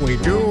 We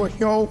do it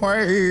your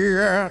way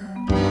at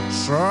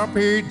Sir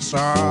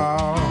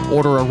Pizza.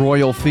 Order a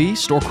royal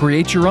feast or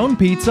create your own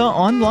pizza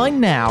online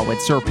now at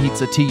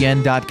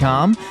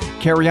sirpizzatn.com.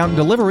 Carry out and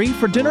delivery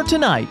for dinner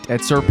tonight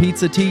at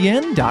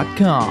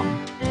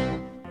sirpizzatn.com.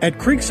 At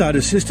Creekside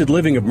Assisted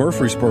Living of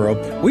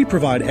Murfreesboro, we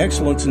provide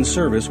excellence in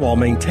service while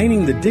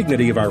maintaining the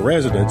dignity of our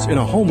residents in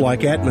a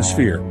home-like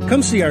atmosphere.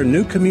 Come see our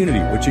new community,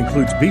 which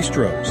includes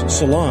bistros,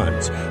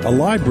 salons, a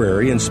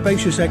library, and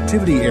spacious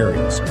activity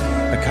areas.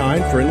 A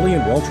kind, friendly,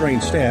 and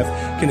well-trained staff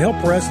can help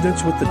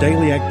residents with the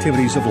daily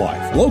activities of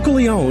life.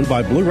 Locally owned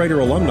by Blue Raider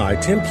alumni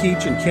Tim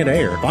Keach and Kent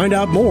Ayer. Find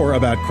out more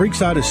about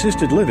Creekside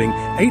Assisted Living,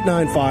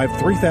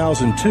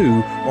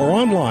 895-3002, or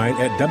online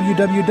at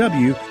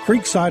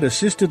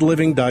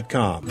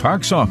www.creeksideassistedliving.com.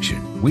 Parks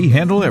Auction. We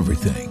handle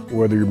everything.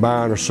 Whether you're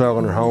buying or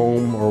selling a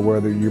home or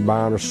whether you're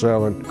buying or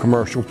selling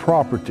commercial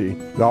property,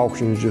 the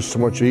auction is just so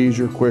much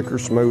easier, quicker,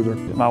 smoother.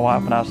 My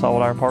wife and I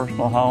sold our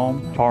personal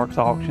home. Parks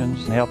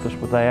Auctions helped us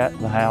with that.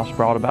 The house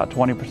brought about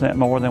 20%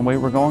 more than we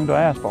were going to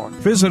ask for.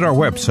 Visit our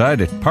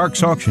website at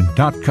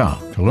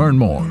parksauction.com to learn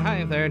more.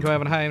 Hi there,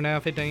 12 and a half now,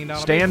 $15.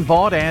 Stan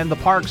Vaught and the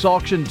Parks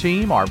Auction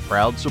team are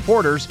proud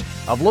supporters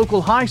of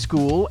local high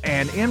school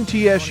and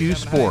MTSU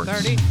sports.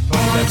 30,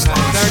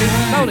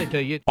 sold it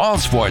to you. All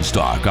sports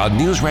talk on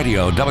News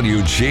Radio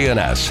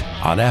WGNS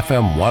on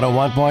FM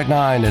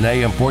 101.9 and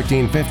AM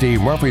 1450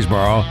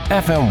 Murfreesboro,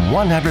 FM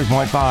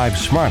 100.5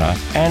 Smyrna,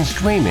 and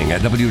streaming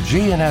at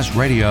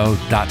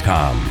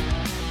WGNSradio.com.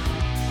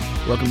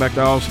 Welcome back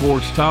to All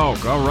Sports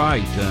Talk. All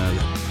right,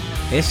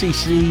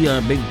 SEC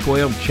Big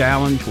 12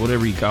 Challenge,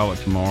 whatever you call it,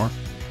 tomorrow.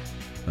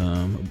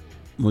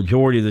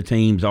 Majority of the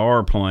teams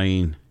are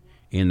playing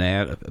in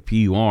that. A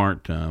few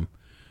aren't.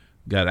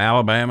 Got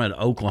Alabama at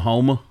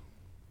Oklahoma.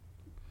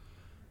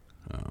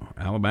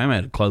 Alabama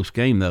had a close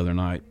game the other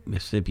night.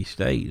 Mississippi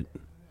State.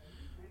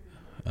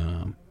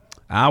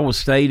 Iowa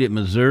State at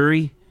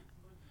Missouri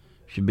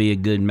should be a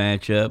good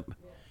matchup.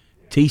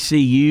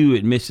 TCU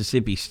at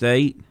Mississippi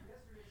State.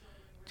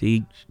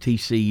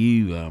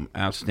 TCU,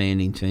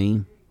 outstanding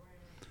team.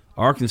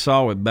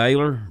 Arkansas at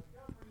Baylor.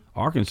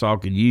 Arkansas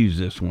could use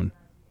this one.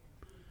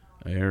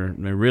 They're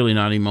really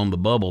not even on the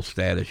bubble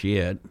status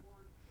yet.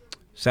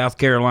 South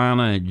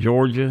Carolina at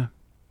Georgia.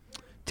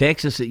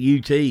 Texas at UT,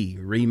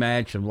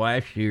 rematch of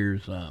last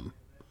year's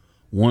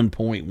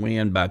 1-point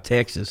win by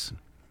Texas.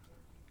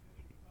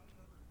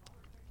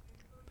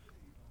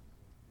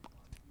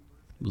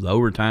 It was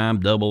overtime,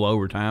 double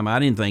overtime. I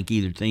didn't think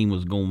either team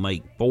was going to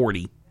make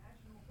 40.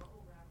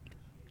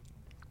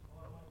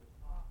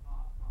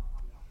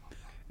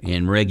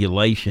 In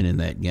regulation in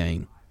that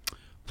game.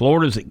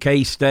 Florida's at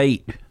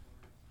K-State.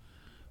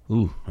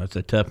 Ooh, that's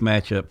a tough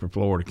matchup for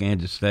Florida.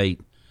 Kansas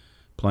State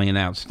playing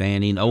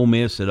outstanding. Ole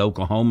Miss at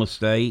Oklahoma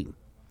State.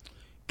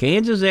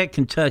 Kansas at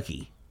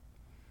Kentucky.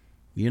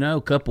 You know,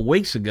 a couple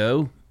weeks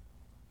ago,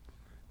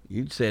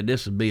 you'd said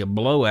this would be a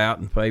blowout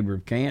in favor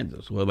of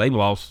Kansas. Well, they've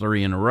lost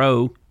 3 in a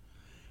row,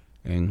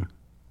 and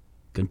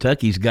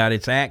Kentucky's got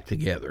its act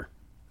together.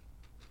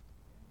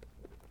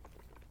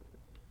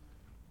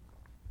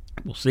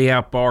 We'll see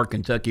how far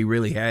Kentucky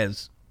really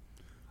has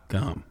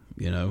come,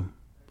 you know.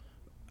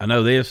 I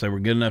know this, they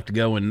were good enough to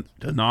go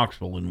to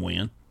Knoxville and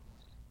win.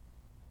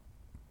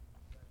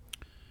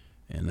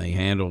 And they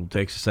handled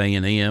Texas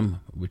A&M,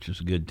 which is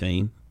a good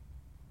team.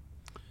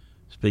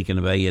 Speaking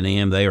of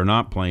A&M, they are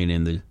not playing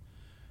in the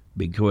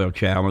Big 12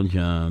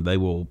 Challenge. They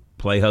will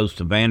play host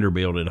to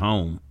Vanderbilt at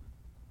home.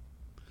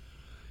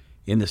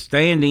 In the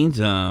standings,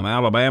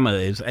 Alabama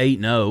is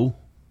 8-0.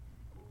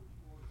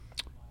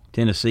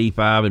 Tennessee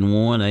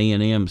 5-1,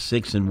 A&M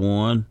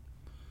 6-1,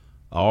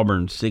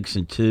 Auburn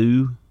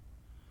 6-2,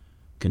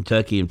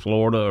 Kentucky and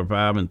Florida are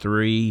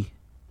 5-3,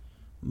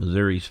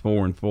 Missouri's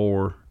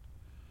 4-4,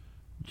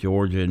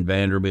 Georgia and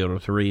Vanderbilt are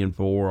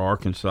 3-4,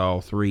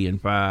 Arkansas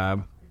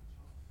 3-5.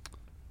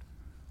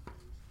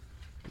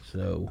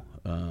 So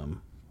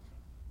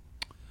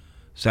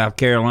South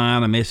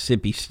Carolina,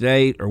 Mississippi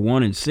State are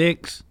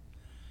 1-6,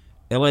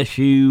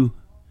 LSU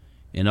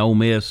and Ole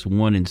Miss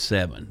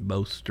 1-7,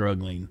 both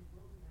struggling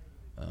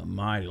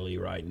mightily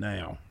right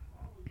now.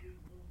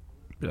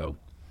 So,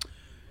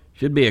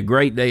 should be a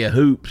great day of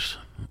hoops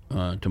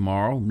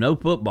tomorrow. No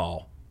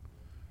football.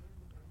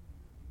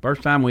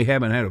 First time we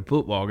haven't had a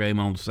football game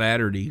on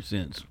Saturday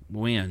since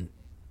when?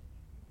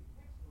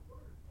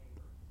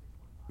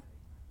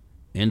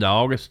 End of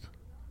August.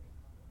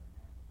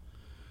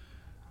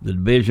 The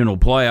divisional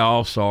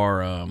playoffs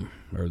are,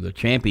 or the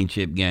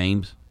championship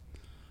games,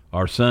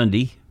 are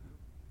Sunday.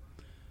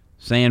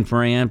 San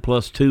Fran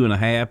plus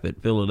 2.5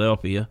 at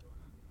Philadelphia.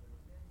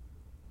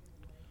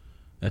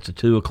 That's a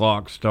 2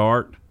 o'clock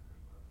start.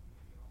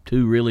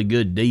 2 really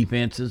good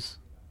defenses.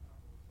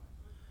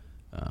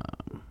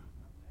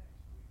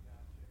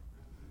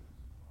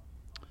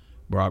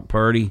 Brock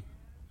Purdy,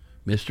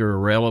 Mr.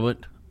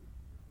 Irrelevant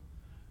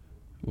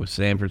with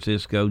San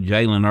Francisco.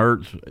 Jalen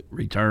Hurts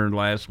returned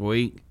last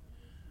week.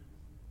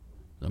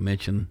 I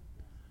mentioned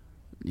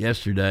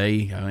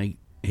yesterday, I think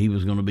he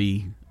was going to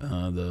be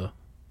the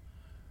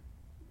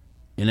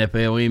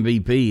NFL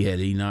MVP had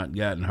he not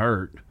gotten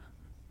hurt.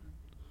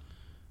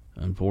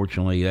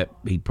 Unfortunately, that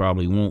he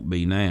probably won't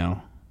be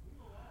now.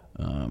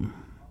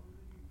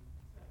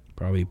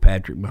 Probably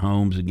Patrick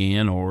Mahomes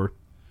again or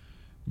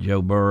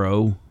Joe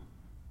Burrow.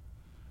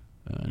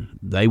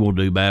 They will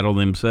do battle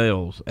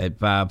themselves at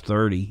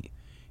 5:30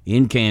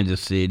 in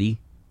Kansas City.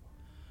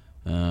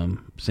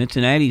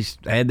 Cincinnati's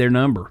had their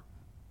number.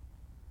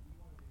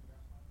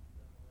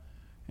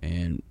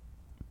 And,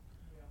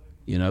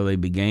 they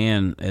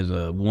began as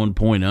a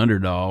 1-point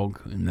underdog,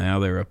 and now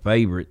they're a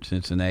favorite,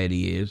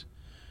 Cincinnati is.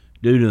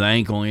 Due to the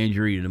ankle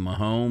injury to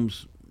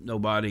Mahomes,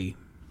 nobody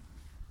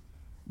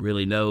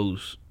really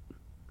knows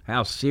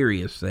how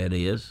serious that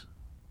is.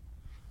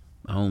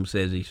 Mahomes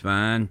says he's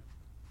fine.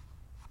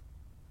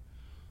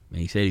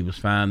 He said he was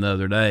fine the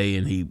other day,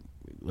 and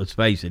let's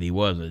face it, he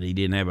wasn't. He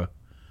didn't have a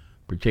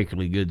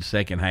particularly good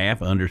second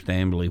half,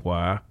 understandably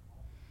why.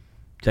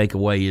 Take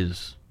away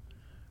his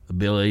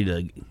ability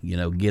to,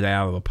 get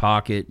out of the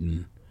pocket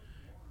and,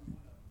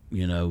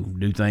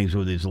 do things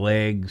with his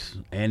legs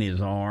and his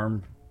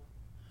arm.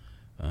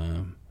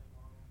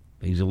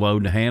 He's a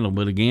load to handle.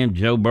 But again,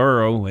 Joe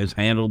Burrow has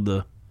handled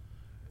the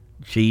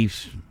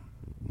Chiefs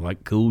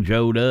like Cool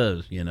Joe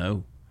does,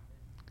 I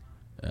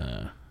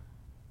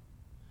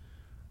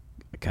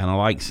kind of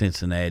like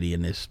Cincinnati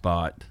in this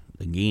spot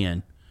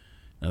again.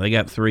 Now, they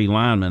got 3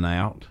 linemen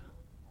out.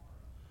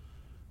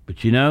 But,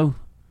 their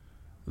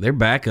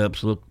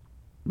backups look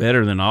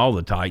better than all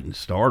the Titans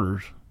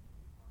starters.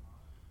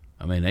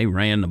 I mean, they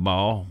ran the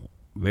ball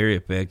very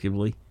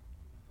effectively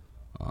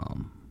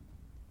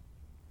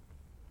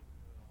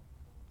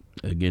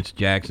against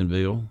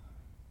Jacksonville.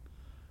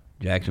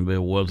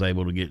 Jacksonville was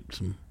able to get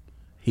some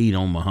heat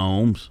on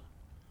Mahomes,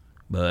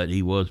 but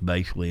he was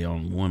basically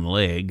on one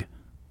leg.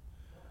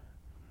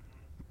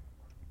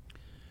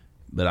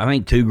 But I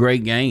think 2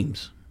 great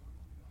games.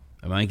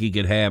 I think you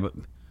could have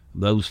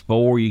those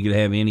 4. You could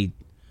have any.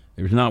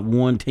 There's not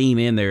one team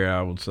in there,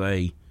 I would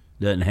say,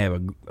 doesn't have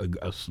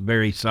a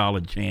very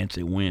solid chance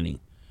at winning.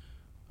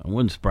 It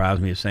wouldn't surprise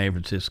me if San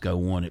Francisco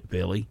won at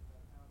Philly.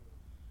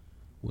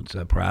 Wouldn't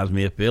surprise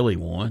me if Philly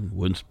won.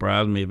 Wouldn't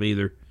surprise me if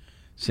either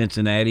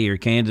Cincinnati or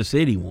Kansas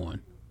City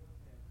won.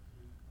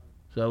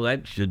 So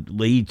that should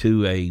lead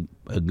to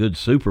a good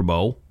Super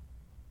Bowl.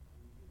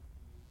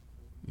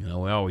 We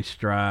always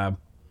strive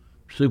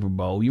for Super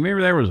Bowl. You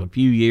remember there was a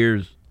few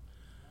years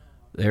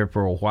there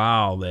for a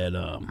while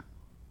that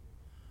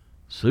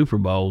Super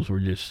Bowls were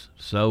just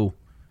so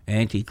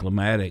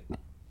anticlimactic.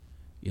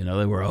 They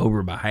were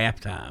over by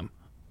halftime.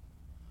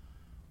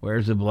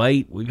 Whereas of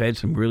late, we've had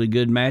some really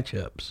good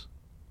matchups.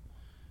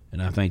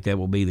 And I think that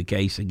will be the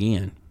case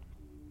again.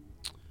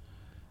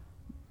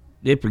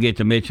 Did forget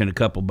to mention a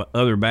couple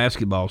other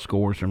basketball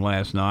scores from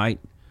last night.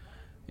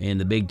 In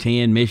the Big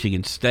Ten,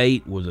 Michigan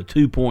State was a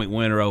 2-point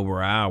winner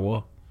over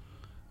Iowa.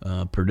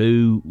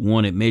 Purdue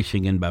won at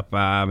Michigan by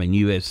 5, and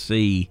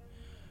USC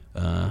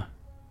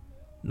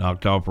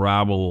knocked off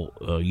rival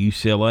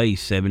UCLA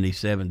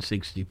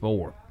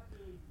 77-64.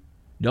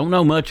 Don't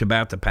know much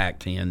about the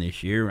Pac-10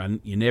 this year.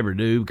 You never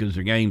do because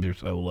their games are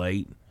so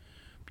late.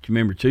 But you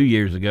remember 2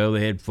 years ago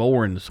they had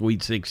 4 in the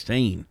Sweet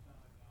 16.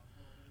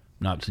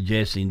 Not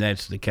suggesting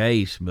that's the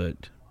case,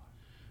 but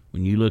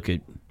when you look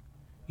at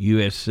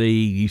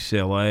USC,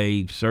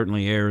 UCLA,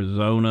 certainly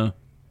Arizona,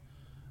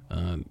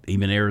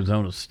 even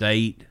Arizona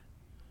State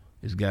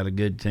has got a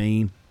good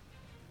team.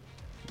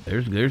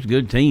 There's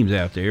good teams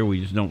out there.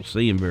 We just don't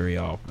see them very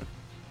often.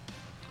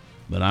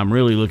 But I'm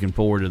really looking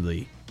forward to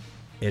the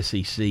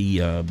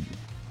SEC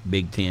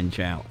Big Ten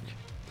Challenge.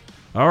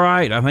 All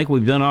right, I think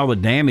we've done all the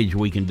damage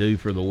we can do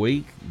for the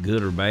week,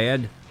 good or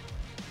bad.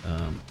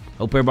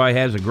 Hope everybody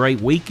has a great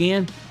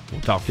weekend.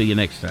 We'll talk to you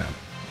next time.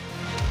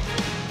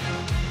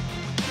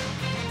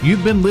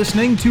 You've been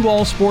listening to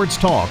All Sports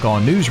Talk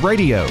on News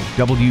Radio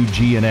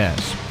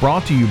WGNS.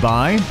 Brought to you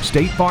by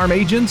State Farm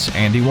agents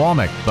Andy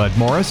Womack, Bud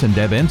Morris and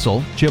Deb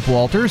Insel, Chip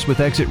Walters with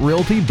Exit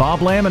Realty,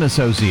 Bob Lamb and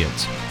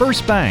Associates,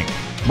 First Bank,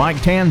 Mike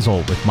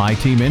Tanzel with My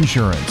Team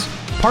Insurance,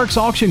 Parks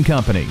Auction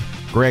Company,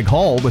 Greg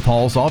Hall with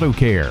Hall's Auto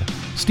Care,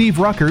 Steve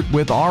Ruckert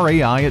with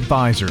RAI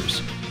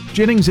Advisors,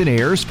 Jennings &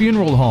 Ayers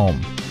Funeral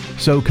Home,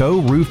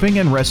 SoCo Roofing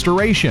and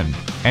Restoration,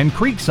 and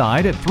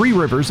Creekside at Three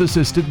Rivers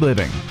Assisted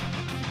Living.